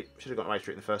A Street. Should have got to A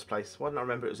Street in the first place. Why didn't I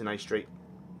remember it was in A Street?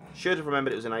 Should have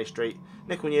remembered it was in A Street.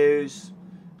 Nickel News.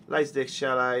 Laserdisc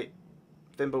Chalet.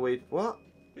 Thimbleweed. What?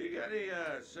 You got any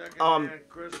second I'm hand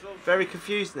crystals? very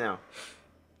confused now.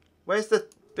 Where's the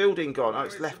building gone? Oh,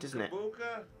 it's left, isn't it?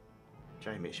 Kabuka?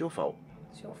 Jamie, it's your fault.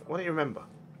 It's your fault. Why don't you remember?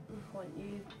 Why don't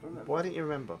you remember? Why didn't you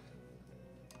remember?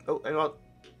 Oh, hang on.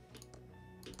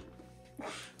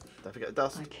 Don't forget the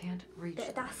dust. I can't reach. Bit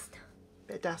of dust.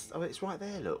 Bit of dust. Oh, it's right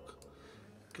there, look.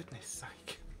 Goodness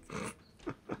sake.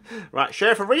 Right,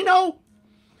 Sheriff of Reno,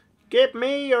 give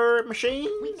me your machines.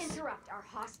 We interrupt our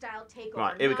hostile takeover.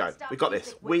 Right, here we go. Non-stop We got this.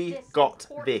 music with We this got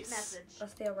important this. message.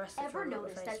 That's the arrested Ever Tron, not the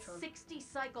notice face that Tron. 60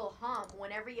 cycle hum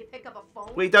whenever you pick up a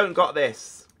phone? We don't got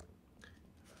this.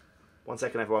 1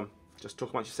 second, everyone. Just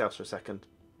talk amongst yourselves for a second.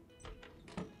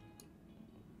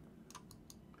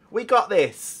 We got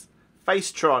this.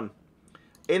 Facetron.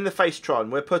 In the Facetron,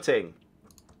 we're putting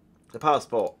the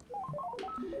passport.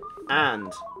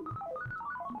 And...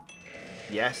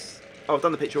 Yes. Oh, I've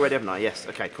done the picture already, haven't I? Yes.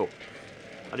 Okay, cool.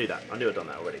 I knew that. I knew I'd done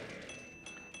that already.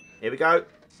 Here we go.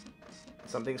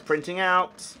 Something's printing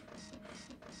out.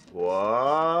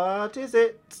 What is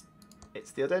it?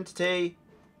 It's the identity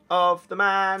of the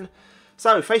man.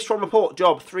 So, Facetron report,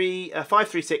 job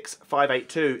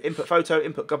 536582. Input photo,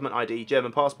 input government ID,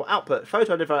 German passport. Output,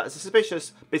 photo identified as a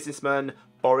suspicious businessman,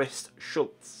 Boris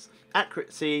Schultz.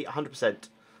 Accuracy, 100%.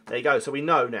 There you go. So we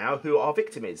know now who our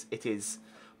victim is. It is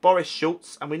Boris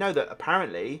Schultz. And we know that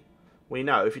apparently, we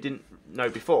know, if you didn't know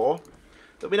before,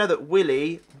 that we know that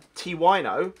Willie T.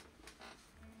 Wino,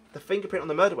 the fingerprint on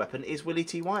the murder weapon is Willie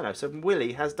T. Wino. So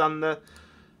Willie has done the...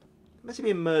 Must he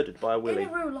been murdered by a Willie? In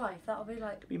a real life, that'll be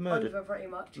like Be murdered. over pretty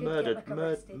much. He'd Murdered, get, like,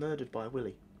 arrested. murdered by a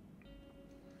Willie.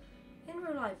 In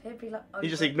real life, he'd be like. You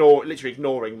just over. literally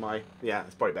ignoring my... Yeah,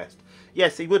 it's probably best.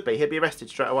 Yes, he would be. He'd be arrested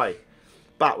straight away.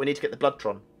 But we need to get the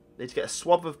bloodtron. We need to get a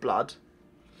swab of blood.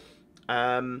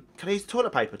 Can I use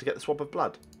toilet paper to get the swab of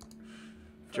blood?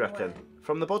 Do you reckon? where?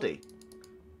 From the body?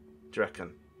 Do you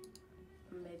reckon?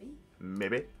 Maybe.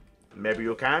 Maybe. Maybe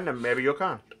you can and maybe you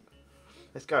can't.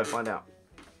 Let's go and find out.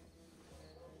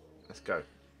 Let's go.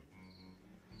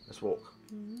 Let's walk.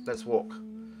 Let's walk.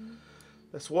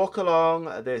 Let's walk along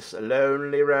this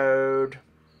lonely road.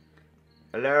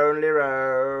 A lonely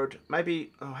road.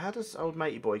 Maybe... Oh, how does old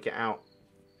matey boy get out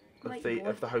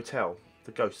of the hotel?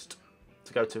 The ghost.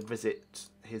 To go to visit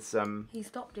his... He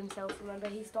stopped himself, remember?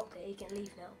 He stopped it. He can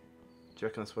leave now. Do you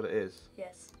reckon that's what it is?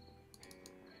 Yes.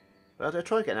 I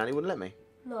tried getting out and he wouldn't let me.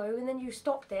 No, and then you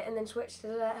stopped it and then switched to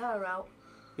let her out.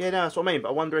 Yeah, no, that's what I mean. But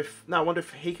I wonder if... No, I wonder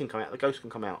if he can come out. The ghost can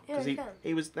come out. Yeah, Because he can.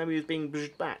 he was being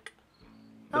pushed back.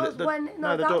 That was when...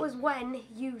 No, that door, was when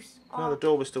you... No, the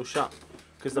door was still shut.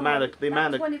 Because the No, man... The that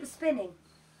man... was when it was spinning.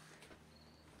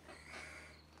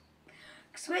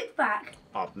 Switch back.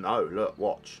 Oh, no, look,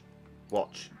 watch.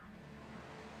 Watch.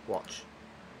 Watch.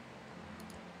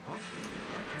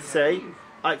 See?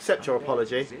 I accept your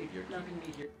apology. Xavier, keeping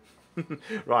me here.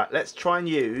 Right, let's try and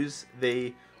use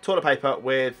the toilet paper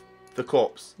with the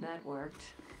corpse. That worked.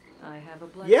 I have a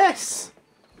blood. Yes!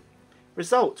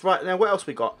 Results. Right, now what else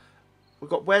we got? We've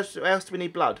got... Where else do we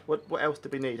need blood? What else do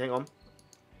we need? Hang on.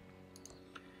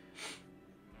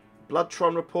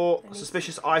 Bloodtron report. A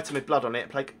suspicious item with blood on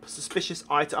it. Like suspicious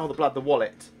item. Oh, the blood, the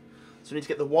wallet. So we need to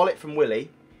get the wallet from Willie.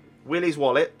 Willie's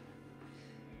wallet.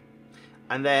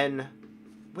 And then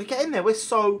we're getting there. We're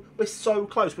so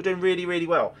close. We're doing really, really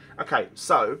well. Okay,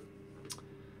 so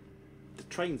the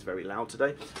train's very loud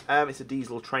today. It's a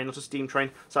diesel train, not a steam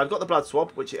train. So I've got the blood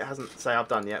swab, which it hasn't say I've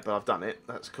done yet, but I've done it.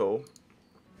 That's cool.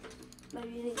 Maybe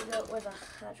you need to do it with an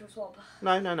actual swab.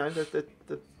 No.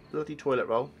 The bloody toilet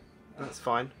roll. That's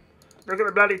fine. Look at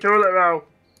the bloody toilet roll.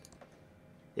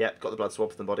 Yep, got the blood swab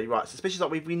from the body. Right, suspicious.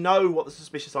 We know what the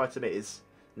suspicious item is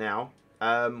now.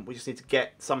 We just need to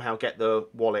somehow get the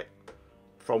wallet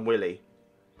from Willy.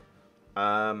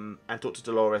 And talk to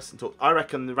Dolores and talk. I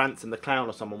reckon the Ransom, the clown,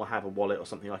 or someone will have a wallet or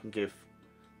something I can give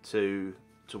to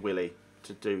Willy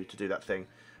to do that thing.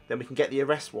 Then we can get the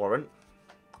arrest warrant.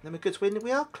 Then we're good. So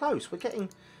we are close. We're getting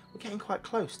quite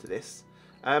close to this.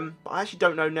 But I actually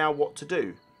don't know now what to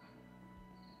do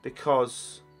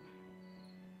because.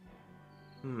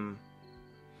 Do you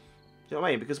know what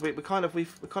I mean? Because we kind of.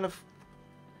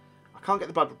 I can't get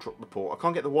the blood report. I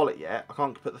can't get the wallet yet. I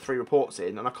can't put the 3 reports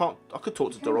in, and I could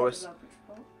talk to Dolores.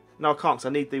 No, I can't. Cause I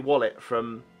need the wallet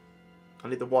from. I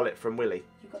need the wallet from Willy.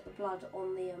 You got the blood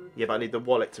on the. Yeah, but I need the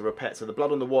wallet to repair. So the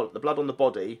blood on the wallet, the blood on the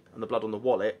body, and the blood on the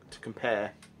wallet to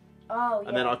compare. Oh, yeah.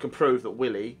 And then I can prove that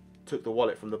Willy took the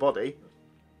wallet from the body.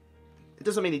 It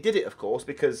doesn't mean he did it, of course,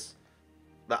 because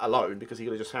that alone, because he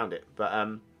could have just found it. But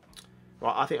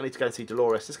right, I think I need to go and see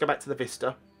Dolores. Let's go back to the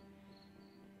Vista.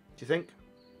 Do you think?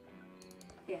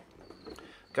 Yeah.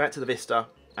 Go out to the Vista,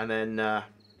 and then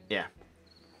yeah,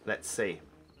 let's see.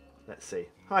 Let's see.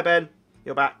 Hi Ben,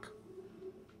 you're back.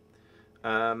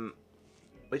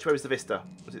 Which way was the Vista?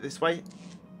 Was it this way?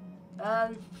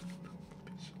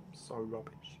 So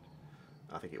rubbish.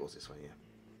 I think it was this way. Yeah.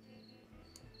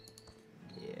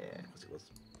 Yeah, of course it was.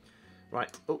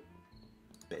 Right. Oh,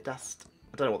 bit of dust.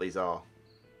 I don't know what these are.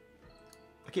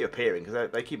 They keep appearing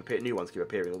because they keep appearing. New ones keep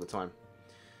appearing all the time.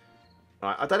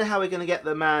 Right. I don't know how we're going to get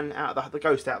the man out of the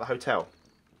ghost out of the hotel.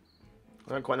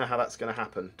 I don't quite know how that's going to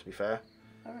happen. To be fair.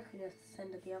 I reckon you have to send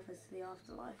the others to the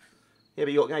afterlife. Yeah,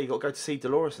 but you got to go to see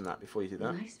Dolores and that before you do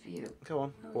that. Nice view. Go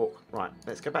on, walk. Right.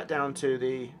 Let's go back down to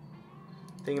the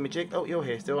thingamajig. Oh, you're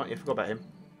here still, aren't you? Forgot about him.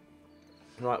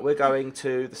 Right, we're going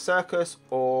to the circus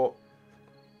or...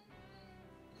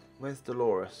 Where's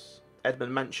Dolores?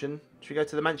 Edmund Mansion. Should we go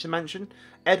to the Mansion?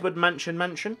 Edward Mansion.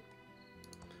 Let's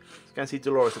go and see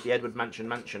Dolores at the Edward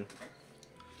Mansion.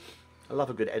 I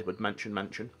love a good Edward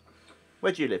Mansion.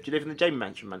 Where do you live? Do you live in the Jamie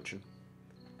Mansion?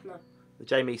 No. The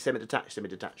Jamie semi-detached?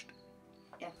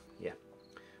 Yeah. Yeah.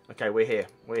 Okay, we're here.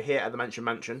 We're here at the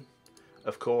Mansion.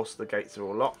 Of course, the gates are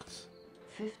all locked.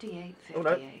 5858. Oh,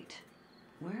 no.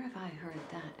 Where have I heard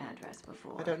that address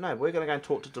before? I don't know. We're going to go and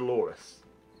talk to Dolores.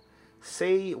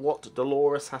 See what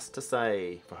Dolores has to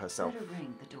say for herself. Better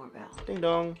ring the doorbell. Ding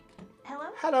dong. Hello?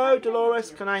 Hello, Dolores.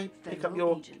 Can I pick up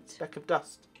your speck of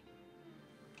dust?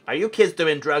 Are you kids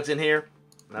doing drugs in here?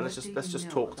 Now let's just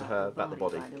talk to her about the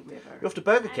body. You're off to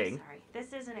Burger King.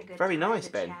 This isn't a good Very time nice,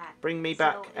 to Ben. chat. Bring me So,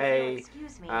 back if you'll a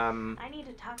excuse me, I need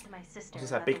to talk to my sister. I was going to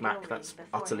say about Big the Mac. will That's read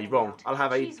before utterly heading wrong. out. I'll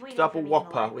have a She's waiting double for me in the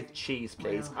Whopper library. with cheese,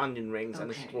 please, Well, onion rings, and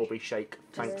a okay. strawberry shake.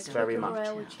 Thanks Just very chicken much.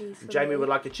 royale with cheese for Jamie me. would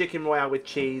like a chicken royale with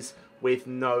cheese with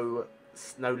no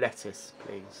lettuce,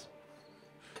 please.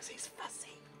 Because he's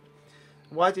fussy.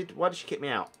 Why did she kick me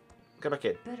out? Go back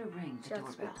in. Better ring the Just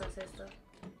doorbell. with my sister.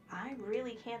 I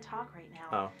really can't talk right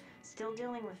now. Oh. Still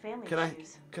dealing with family Can I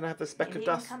issues. have the speck Maybe of you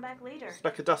can dust? come back later.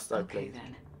 Speck of dust, though, Okay please.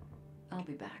 then. I'll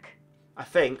be back. I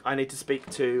think I need to speak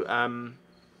to.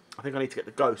 I think I need to get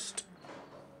the ghost.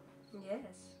 Yes.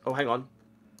 Oh, hang on.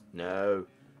 No.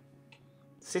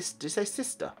 Did you say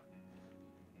sister?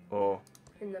 Or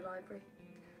In the library.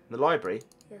 in the library?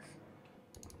 Yes.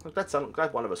 I'm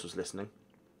glad one of us was listening.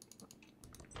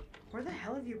 Where the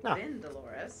hell have you No. been,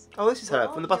 Dolores? Oh, this is We're her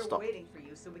all from the bus here stop. waiting for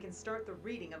you so we can start the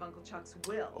reading of Uncle Chuck's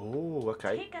will. Oh,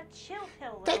 okay. Take a chill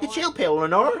pill, Take a Lenore. chill pill, I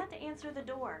Lenore. had to answer the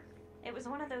door. It was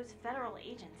one of those federal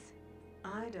agents.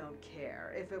 I don't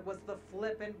care if it was the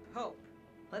flippin' Pope.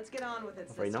 Let's get on with it,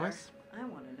 sister. Very nice. I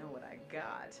want to know what I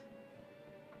got.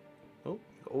 Oh,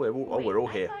 we're all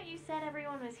Wait, here. I thought you said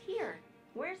everyone was here.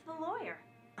 Where's the lawyer?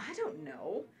 I don't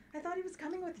know. I thought he was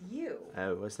coming with you.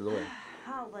 Oh, where's the lawyer?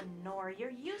 Oh, Lenore,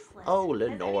 you're useless. Oh, Has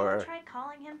Lenore. anyone tried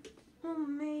calling him? Well,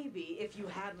 maybe if you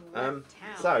hadn't left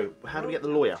town. So, how do we get the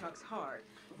broken lawyer? Uncle Chuck's heart.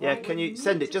 Yeah, Why can would you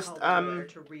send need it? to Just call the lawyer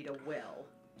to read a will.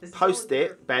 This is post all your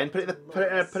it, Ben. Put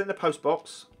it in the post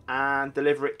box and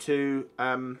deliver it to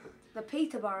The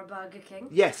Peterborough Burger King.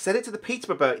 Yes, send it to the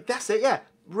Peterborough Burger. That's it. Yeah,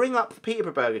 ring up the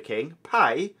Peterborough Burger King,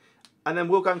 pay, and then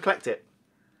we'll go and collect it.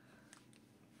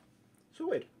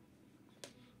 Sorted.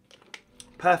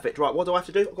 Perfect. Right, what do I have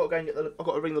to do? I've got to go and I've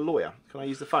got to ring the lawyer. Can I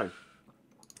use the phone?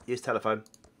 Use telephone.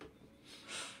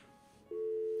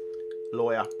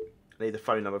 Lawyer. I need the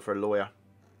phone number for a lawyer.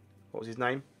 What was his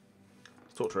name?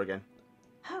 Let's talk to her again.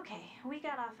 Okay, we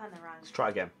got off on the wrong. Let's try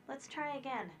again. Let's try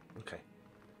again. Okay.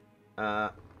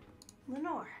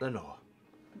 Lenore. Lenore.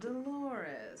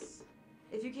 Dolores.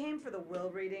 If you came for the will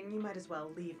reading, you might as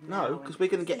well leave now. No, because we're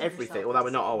going to get and save everything. yourself Although we're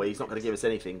this not, are we? He's moment. not going to give us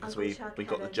anything because Uncle we Chuck got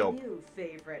had the a job. new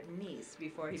favorite niece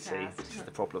before he You see, passed. this is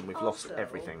the problem. We've lost Also,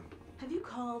 everything. Have you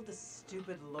called the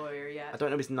stupid lawyer yet? I don't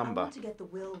know his number. I want to get the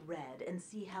will read and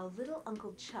see how little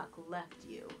Uncle Chuck left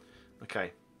you.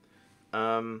 Okay.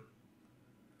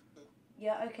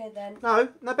 Yeah, okay then. No,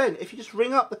 Ben, if you just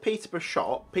ring up the Peterborough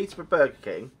shop, Peterborough Burger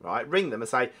King, right, ring them and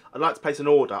say, I'd like to place an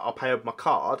order, I'll pay with my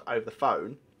card over the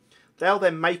phone. They'll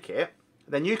then make it,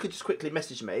 then you could just quickly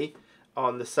message me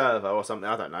on the server or something,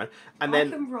 I don't know. And then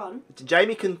I can run.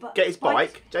 Jamie can get his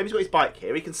bike. Jamie's got his bike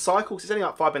here. He can cycle, because it's only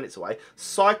like 5 minutes away,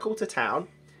 cycle to town,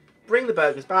 bring the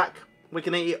burgers back, we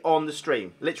can eat it on the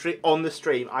stream. Literally on the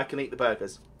stream, I can eat the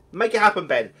burgers. Make it happen,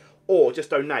 Ben. Or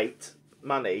just donate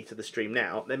money to the stream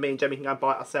now, then me and Jamie can go and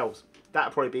buy it ourselves.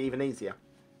 That'll probably be even easier.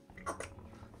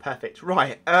 Perfect.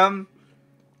 Right. Come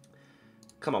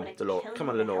on,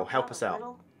 Lenore, help us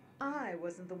out. I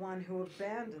wasn't the one who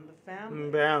abandoned the family.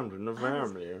 Abandoned the I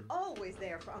was family. always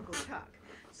there for Uncle Chuck.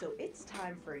 So it's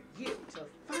time for you to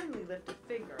finally lift a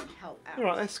finger and help out. All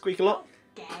right, let's squeak a lot.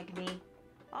 Gag me.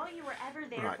 All you were ever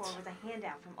there Right. for was a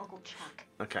handout from Uncle Chuck.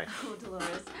 Okay. Oh,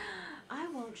 Dolores, I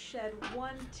won't shed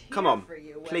one tear Come on, for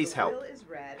you when please the help. will is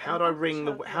read How and do I Uncle ring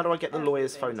the? Chuck How do I get the left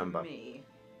lawyer's everything phone to number? me.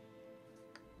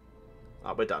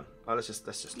 Oh, we're done. Oh, let's just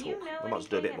Do talk. you know I might as well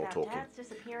do a bit anything more about talking. Dad's A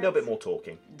disappearance? little bit more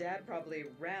talking. Dad probably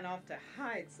ran off to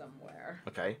hide somewhere.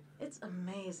 Okay. It's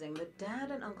amazing that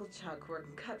Dad and Uncle Chuck were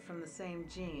cut from the same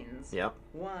genes. Yep.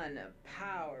 One a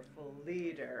powerful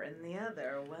leader, and the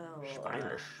other, well,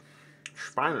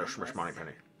 Spineless, Miss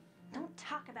Moneypenny. Don't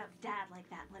talk about Dad like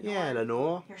that, Lenore. Yeah,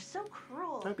 Lenore. You're so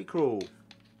cruel. Don't be cruel.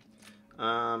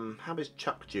 How is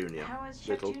Chuck Jr.? How is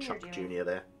Chuck Little Jr. Chuck doing? Jr.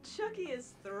 there. Chucky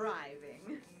is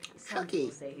thriving. Some Chucky.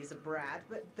 people say he's a brat,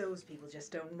 but those people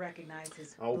just don't recognize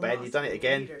his Oh, Ben, you've done it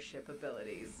again. leadership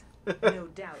abilities. No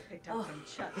doubt picked up from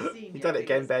Chuck Sr. You've done it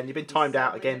again, Ben. You've been timed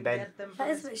out again, Ben. That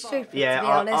is a bit stupid, Yeah, to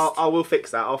be honest. I will fix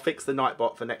that. I'll fix the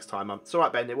Nightbot for next time. It's all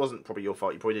right, Ben. It wasn't probably your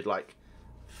fault. You probably did like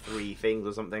 3 things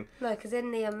or something. No, because in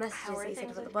the messages How are he said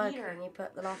things about the with burger Peter? and you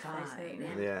put the laugh face in it.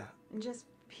 Fine. Yeah. Just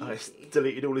I peachy.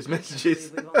 deleted all his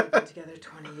messages. We've only been together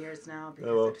 20 years now because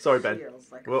Oh well, it sorry, Ben.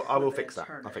 feels like a Well, I will flippin' fix that.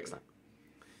 I'll eternity. fix that.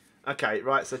 Okay,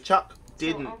 right. So Chuck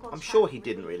didn't. Uncle I'm Chuck sure he would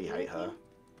didn't be really hate her. anything?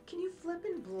 Can you flip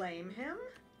and blame him?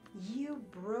 You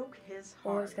broke his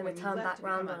heart. Or he's going when to you turn left back to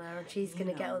round become on a- her and she's going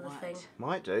to You get know all the what? thing.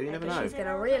 Might do. You never Because know. she's going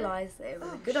to realise that it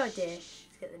was a good idea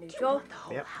to get the new You job. want the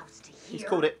whole Yep. house to He's hear.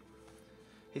 called it.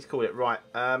 He's called it. Right.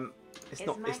 It's Is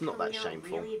not. my It's not that career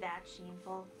shameful. Really that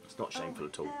shameful? It's not shameful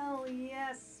at all. Hell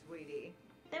yes, sweetie.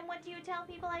 Then what do you tell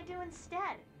people I do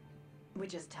instead? We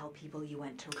just tell people you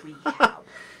went to rehab.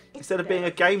 Instead of being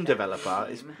a game developer,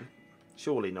 it's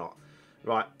surely not.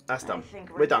 Right, that's done.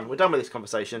 think We're done. We're done with this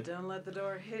conversation. Don't let the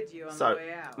door hit you on the So,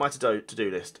 way out. my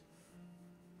to-do list.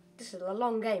 This is a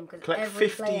long game because Collect every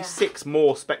player... 56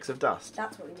 more specks of dust.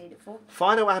 That's what we need it for.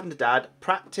 Find out what happened to Dad.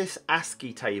 Practice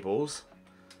ASCII tables.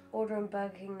 Ordering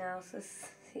Burger King now, so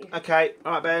see. Okay,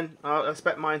 all right, Ben. I'll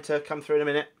expect mine to come through in a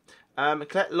minute.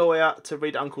 Collect lawyer to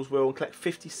read Uncle's will and collect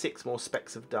 56 more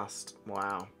specks of dust.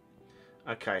 Wow.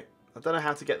 Okay. I don't know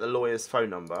how to get the lawyer's phone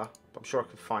number, but I'm sure I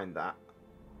can find that.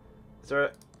 Is there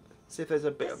a... See if there's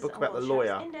a This is book about the Uncle lawyer.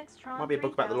 Chuck's Indextron Might be a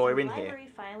book about the lawyer in 3000 here. library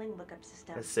filing lookup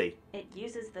system. Let's see. It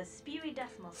uses the spewy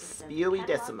decimal system. to Spewy catalog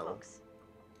decimal. books.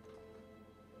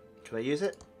 Can I use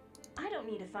it? I don't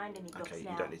need to find any books Okay,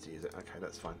 now. you don't need to use it. Okay,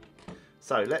 that's fine.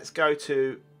 So let's go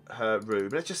to her room.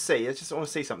 Let's just see. I just want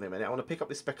to see something a minute. I want to pick up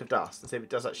this speck of dust and see if it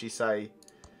does actually say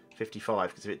 55.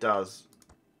 Because if it does,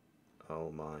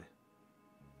 oh my,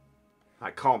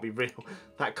 that can't be real.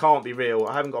 That can't be real.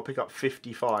 I haven't got to pick up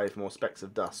 55 more specks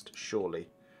of dust. Surely,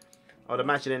 I would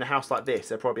imagine in a house like this,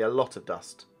 there'd probably be a lot of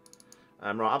dust.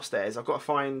 Right upstairs, I've got to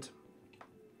find.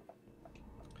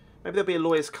 Maybe there'll be a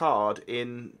lawyer's card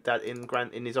in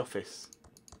his office.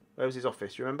 Where was his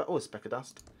office? You remember? Oh, a speck of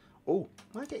dust. Oh,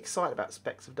 I get excited about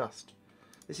specks of dust.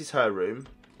 This is her room.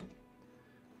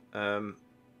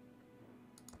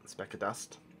 Speck of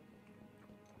dust.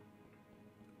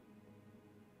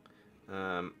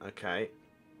 Okay.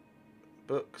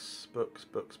 Books, books,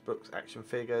 books, books, action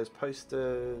figures,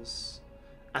 posters,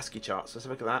 ASCII charts. Let's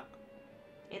have a look at that.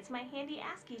 It's my handy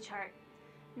ASCII chart.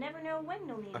 Never know when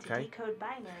you'll need Okay. to decode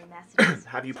binary messages.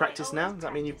 Have you so I practiced now? always Does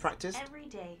that mean you've practice practiced? every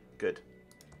day. Good.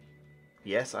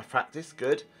 Yes, I've practiced.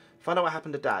 Good. Find out what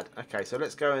happened to Dad. Okay, so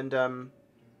let's go and oh,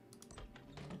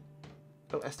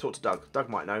 let's talk to Doug. Doug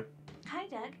might know. Hi,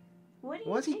 Doug. What are you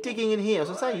Why is he digging? digging in here? As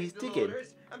I say, Alright, he's digging.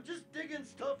 Dolores, I'm just digging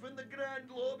stuff in the grand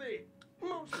lobby.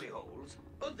 Mostly holes,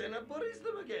 but then I buries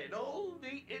them again, all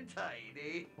neat and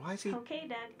tidy. Why is he? Okay,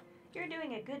 Doug. You're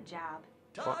doing a good job.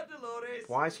 Ta, Dolores.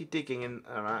 Why is he digging in?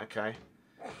 Alright, okay.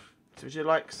 So would you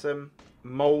like some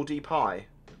mouldy pie?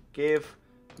 Give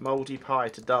mouldy pie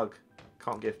to Doug.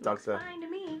 Can't give Doug the... Fine to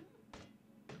me.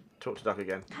 Talk to Doug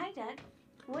again. Hi, Doug.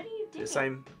 What are you doing? The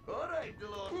same. All right,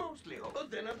 Dolores. Mostly home. Oh,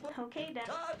 then I'm... Okay, Doug.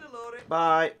 Ta, Dolores.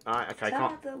 Bye. Alright, okay, Ta,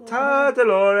 can't... Dolores. Ta,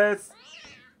 Dolores.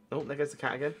 Oh, there goes the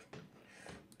cat again.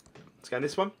 Let's go in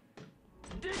this one.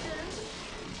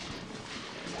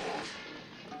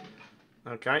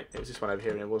 Okay, it was this one over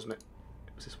here, wasn't it?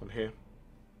 It was this one here.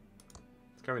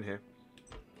 Let's go in here.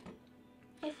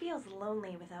 It feels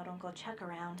lonely without Uncle Chuck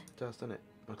around. It does, doesn't it?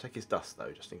 I'll take his dust,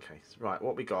 though, just in case. Right,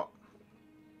 what we got?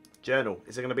 Journal.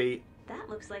 Is it going to be... That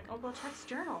looks like Uncle Chuck's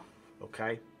journal.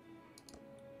 Okay.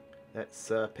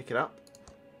 Let's pick it up.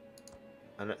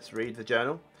 And let's read the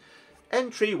journal.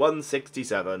 Entry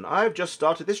 167. I've just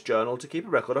started this journal to keep a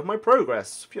record of my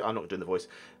progress. I'm not doing the voice.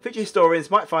 Future historians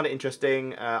might find it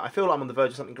interesting. I feel like I'm on the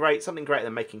verge of something greater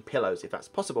than making pillows, if that's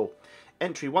possible.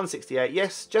 Entry 168.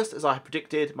 Yes, just as I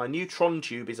predicted, my neutron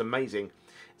tube is amazing.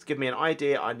 It's given me an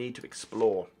idea I need to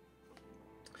explore.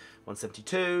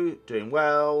 172. Doing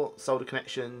well. Solder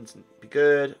connections. Be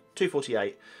good.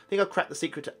 248. I think I've cracked the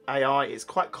secret to AI. It's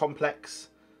quite complex.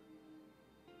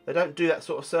 They don't do that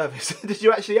sort of service. Did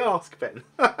you actually ask, Ben?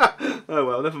 Oh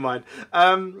well, never mind.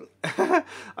 I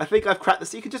think I've cracked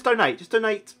this. You can just donate. Just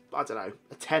donate, I don't know,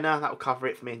 a tenner. That'll cover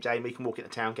it for me and Jamie. We can walk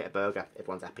into town, get a burger.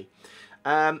 Everyone's happy.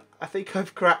 I think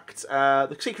I've cracked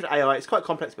the secret of AI. It's quite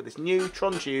complex, but this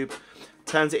neutron tube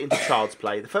turns it into child's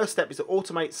play. The first step is to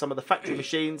automate some of the factory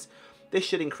machines. This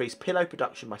should increase pillow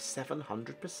production by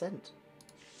 700%.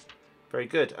 Very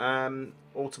good.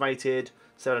 Automated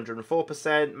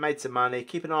 704%. Made some money.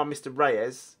 Keep an eye on Mr.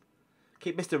 Reyes.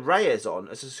 Keep Mr. Reyes on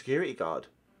as a security guard.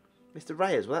 Mr.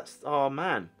 Reyes, well, that's our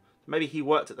man. Maybe he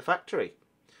worked at the factory.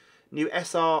 New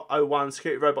SR01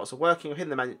 security robots are working. I've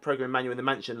hidden the programming manual in the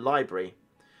mansion library.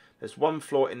 There's one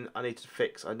flaw I need to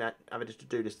fix. I added to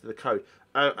do this to the code.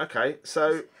 Okay,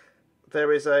 so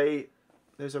there's a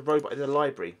robot in the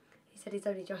library. He said he's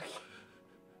only joking.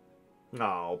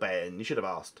 Oh, Ben, you should have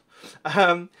asked.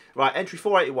 Right, entry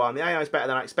 481. The AI is better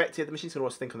than I expected. The machines can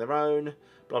always think on their own.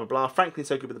 Blah, blah, blah. Franklin's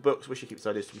so good with the books. Wish he keeps his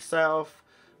ideas to himself.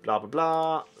 Blah, blah,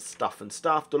 blah. Stuff and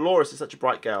stuff. Dolores is such a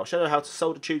bright girl. Showed her how to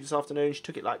solder tubes this afternoon. She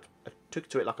took to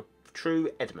it like a true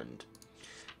Edmund.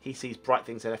 He sees bright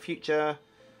things in her future.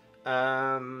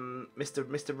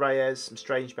 Mr. Reyes, some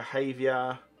strange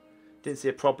behaviour. Didn't see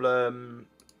a problem.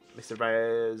 Mr.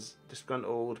 Reyes,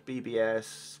 disgruntled.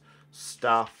 BBS.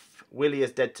 Stuff. Willie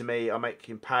is dead to me. I'll make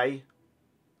him pay.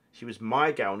 She was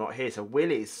my gal, not his. So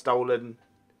Willie's stolen.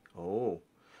 Oh.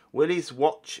 Willie's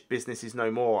watch business is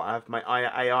no more. I have my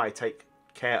AI take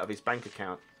care of his bank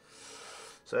account.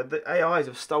 So the AIs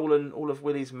have stolen all of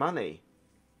Willie's money.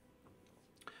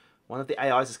 One of the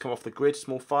AIs has come off the grid.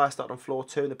 Small fire started on floor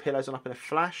 2 and the pillows went up in a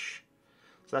flash.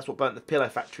 So that's what burnt the pillow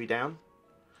factory down.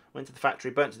 Went to the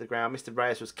factory, burnt to the ground. Mr.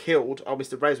 Reyes was killed. Oh,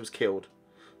 Mr. Reyes was killed.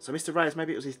 So Mr. Reyes,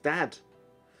 maybe it was his dad.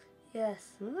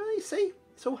 Yes. Oh, you see,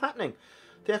 it's all happening.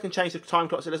 I think I can change the time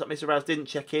clock so it looks like Mr. Reyes didn't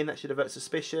check in. That should avert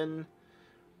suspicion.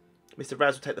 Mr.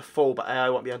 Reyes will take the fall, but AI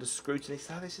won't be under scrutiny.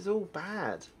 So this is all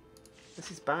bad. This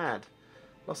is bad.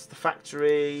 Lost the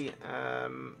factory.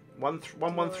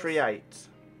 1138.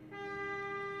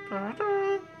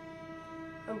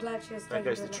 I'm glad she was There taking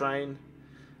goes the train.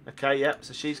 Okay, yep.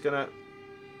 So she's gonna.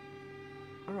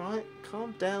 All right,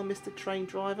 calm down, Mr. Train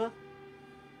Driver.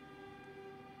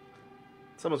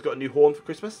 Someone's got a new horn for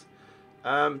Christmas.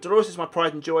 Dolores is my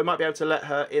pride and joy. Might be able to let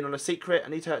her in on a secret. I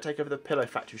need to take over the pillow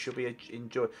factory. She'll be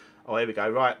enjoy. Oh, here we go.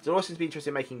 Right. Dolores seems to be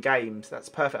interested in making games. That's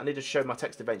perfect. I need to show my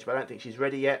text adventure, but I don't think she's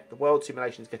ready yet. The world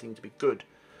simulation is getting to be good.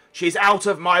 She's out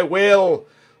of my will.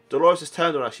 Dolores has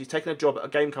turned on us. She's taken a job at a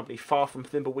game company far from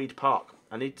Thimbleweed Park.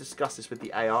 I need to discuss this with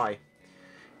the AI.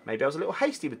 Maybe I was a little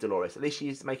hasty with Dolores. At least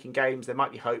she's making games. There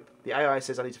might be hope. The AI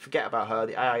says I need to forget about her.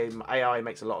 The AI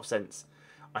makes a lot of sense.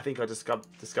 I think I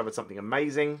discovered something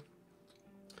amazing.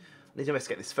 I need to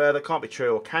investigate this further. Can't be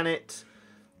true, or can it?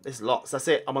 There's lots. That's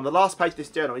it. I'm on the last page of this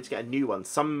journal. I need to get a new one.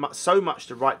 So much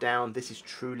to write down. This is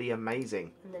truly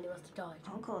amazing. And then he must have died.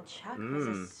 Uncle Chuck was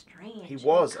a strange. He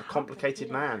was a complicated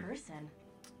man. Person.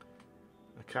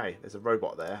 Okay, there's a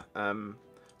robot there.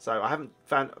 So I haven't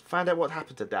found out what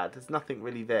happened to Dad. There's nothing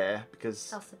really there because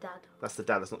That's the dad. That's the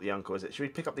dad. That's not the uncle, is it? Should we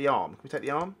pick up the arm? Can we take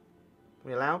the arm? Are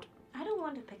we allowed? I don't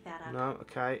want to pick that up. No,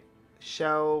 okay.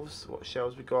 Shelves. What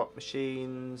shelves we got?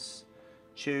 Machines.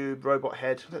 Tube. Robot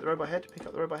head. Take the robot head. Pick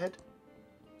up the robot head.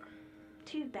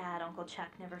 Too bad Uncle Chuck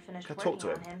never finished Can I working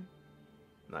talk to on him.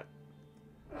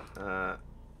 No.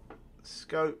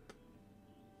 Scope.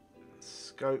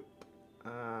 Scope.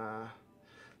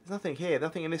 There's nothing here.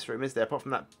 Nothing in this room, is there? Apart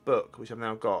from that book, which I've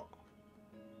now got.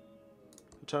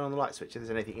 Turn on the light switch if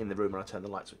there's anything in the room when I turn the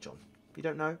light switch on. You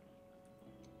don't know?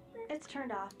 It's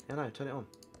turned off. Yeah, no, turn it on.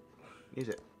 Use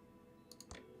it.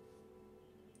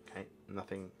 Okay,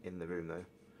 nothing in the room though.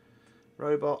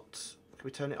 Robot. Can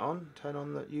we turn it on? Turn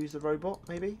on the... Use the robot,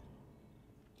 maybe?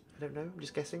 I don't know. I'm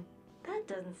just guessing. That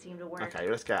doesn't seem to work. Okay,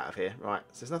 let's get out of here. Right,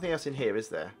 so there's nothing else in here, is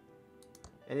there?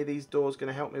 Any of these doors going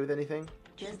to help me with anything?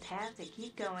 Just have to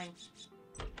keep going.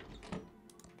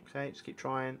 Okay, just keep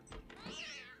trying.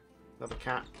 Another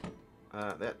cat.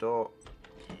 That door.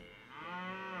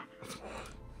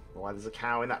 Why there's a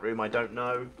cow in that room, I don't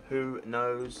know. Who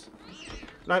knows?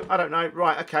 No, I don't know.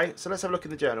 Right, okay, so let's have a look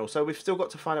in the journal. So we've still got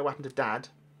to find out what happened to Dad.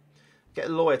 Get a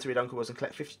lawyer to read Uncle Wills and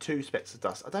collect 52 specks of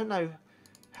dust. I don't know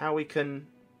how we can...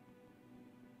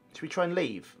 Should we try and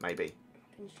leave, maybe?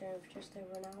 Been sure of just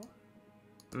over an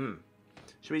hour.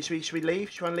 Should we leave? Should we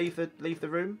try and leave the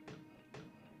room?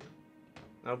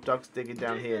 Oh, Doug's digging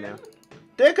down here now.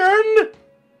 Digging!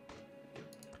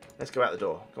 Let's go out the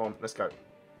door. Go on, let's go.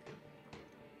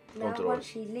 Now once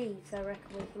she leaves, I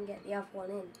reckon we can get the other one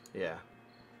in. Yeah.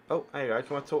 Oh, there you go.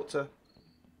 Can I talk to...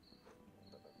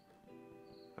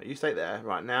 Right, you stay there.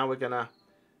 Right, now we're going to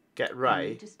get Ray. I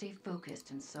need to stay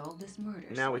focused and solve this murder.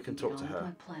 Now so we can talk to her.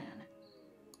 My plan.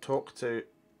 Talk to...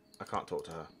 I can't talk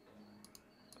to her.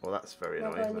 Well, that's very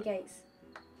annoying, Not going isn't the it? gates.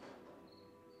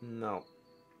 No.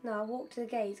 No, I walked to the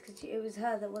gates because it was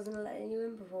her that wasn't letting you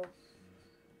in before.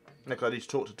 No, 'cause I need to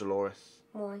talk to Dolores.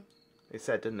 Why? It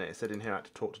said, didn't it? It said in here I had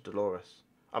to talk to Dolores.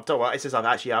 I've told her. It says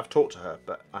I've talked to her,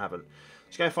 but I haven't.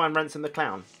 She's going to find Ransom the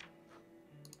Clown.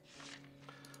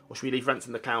 Or should we leave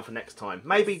Ransom the Clown for next time?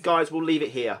 Maybe, guys, we'll leave it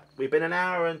here. We've been an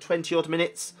hour and 20 odd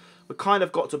minutes. We've kind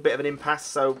of got to a bit of an impasse,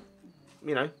 so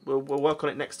you know we'll work on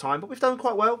it next time. But we've done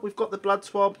quite well. We've got the blood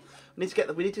swab. We need to get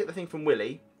the thing from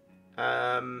Willie.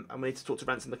 And we need to talk to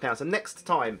Ransom the Clown. So next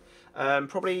time,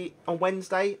 probably on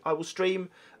Wednesday, I will stream.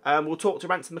 We'll talk to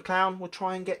Ransom the Clown. We'll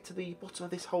try and get to the bottom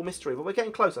of this whole mystery. But we're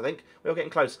getting close, I think. We're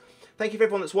getting close. Thank you for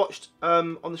everyone that's watched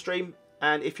on the stream.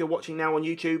 And if you're watching now on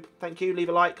YouTube, thank you. Leave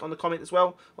a like on the comment as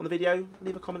well on the video.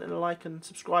 Leave a comment and a like and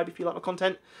subscribe if you like my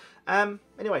content.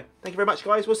 Anyway, thank you very much,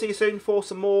 guys. We'll see you soon for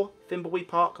some more Thimbleweed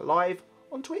Park live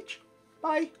on Twitch.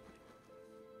 Bye.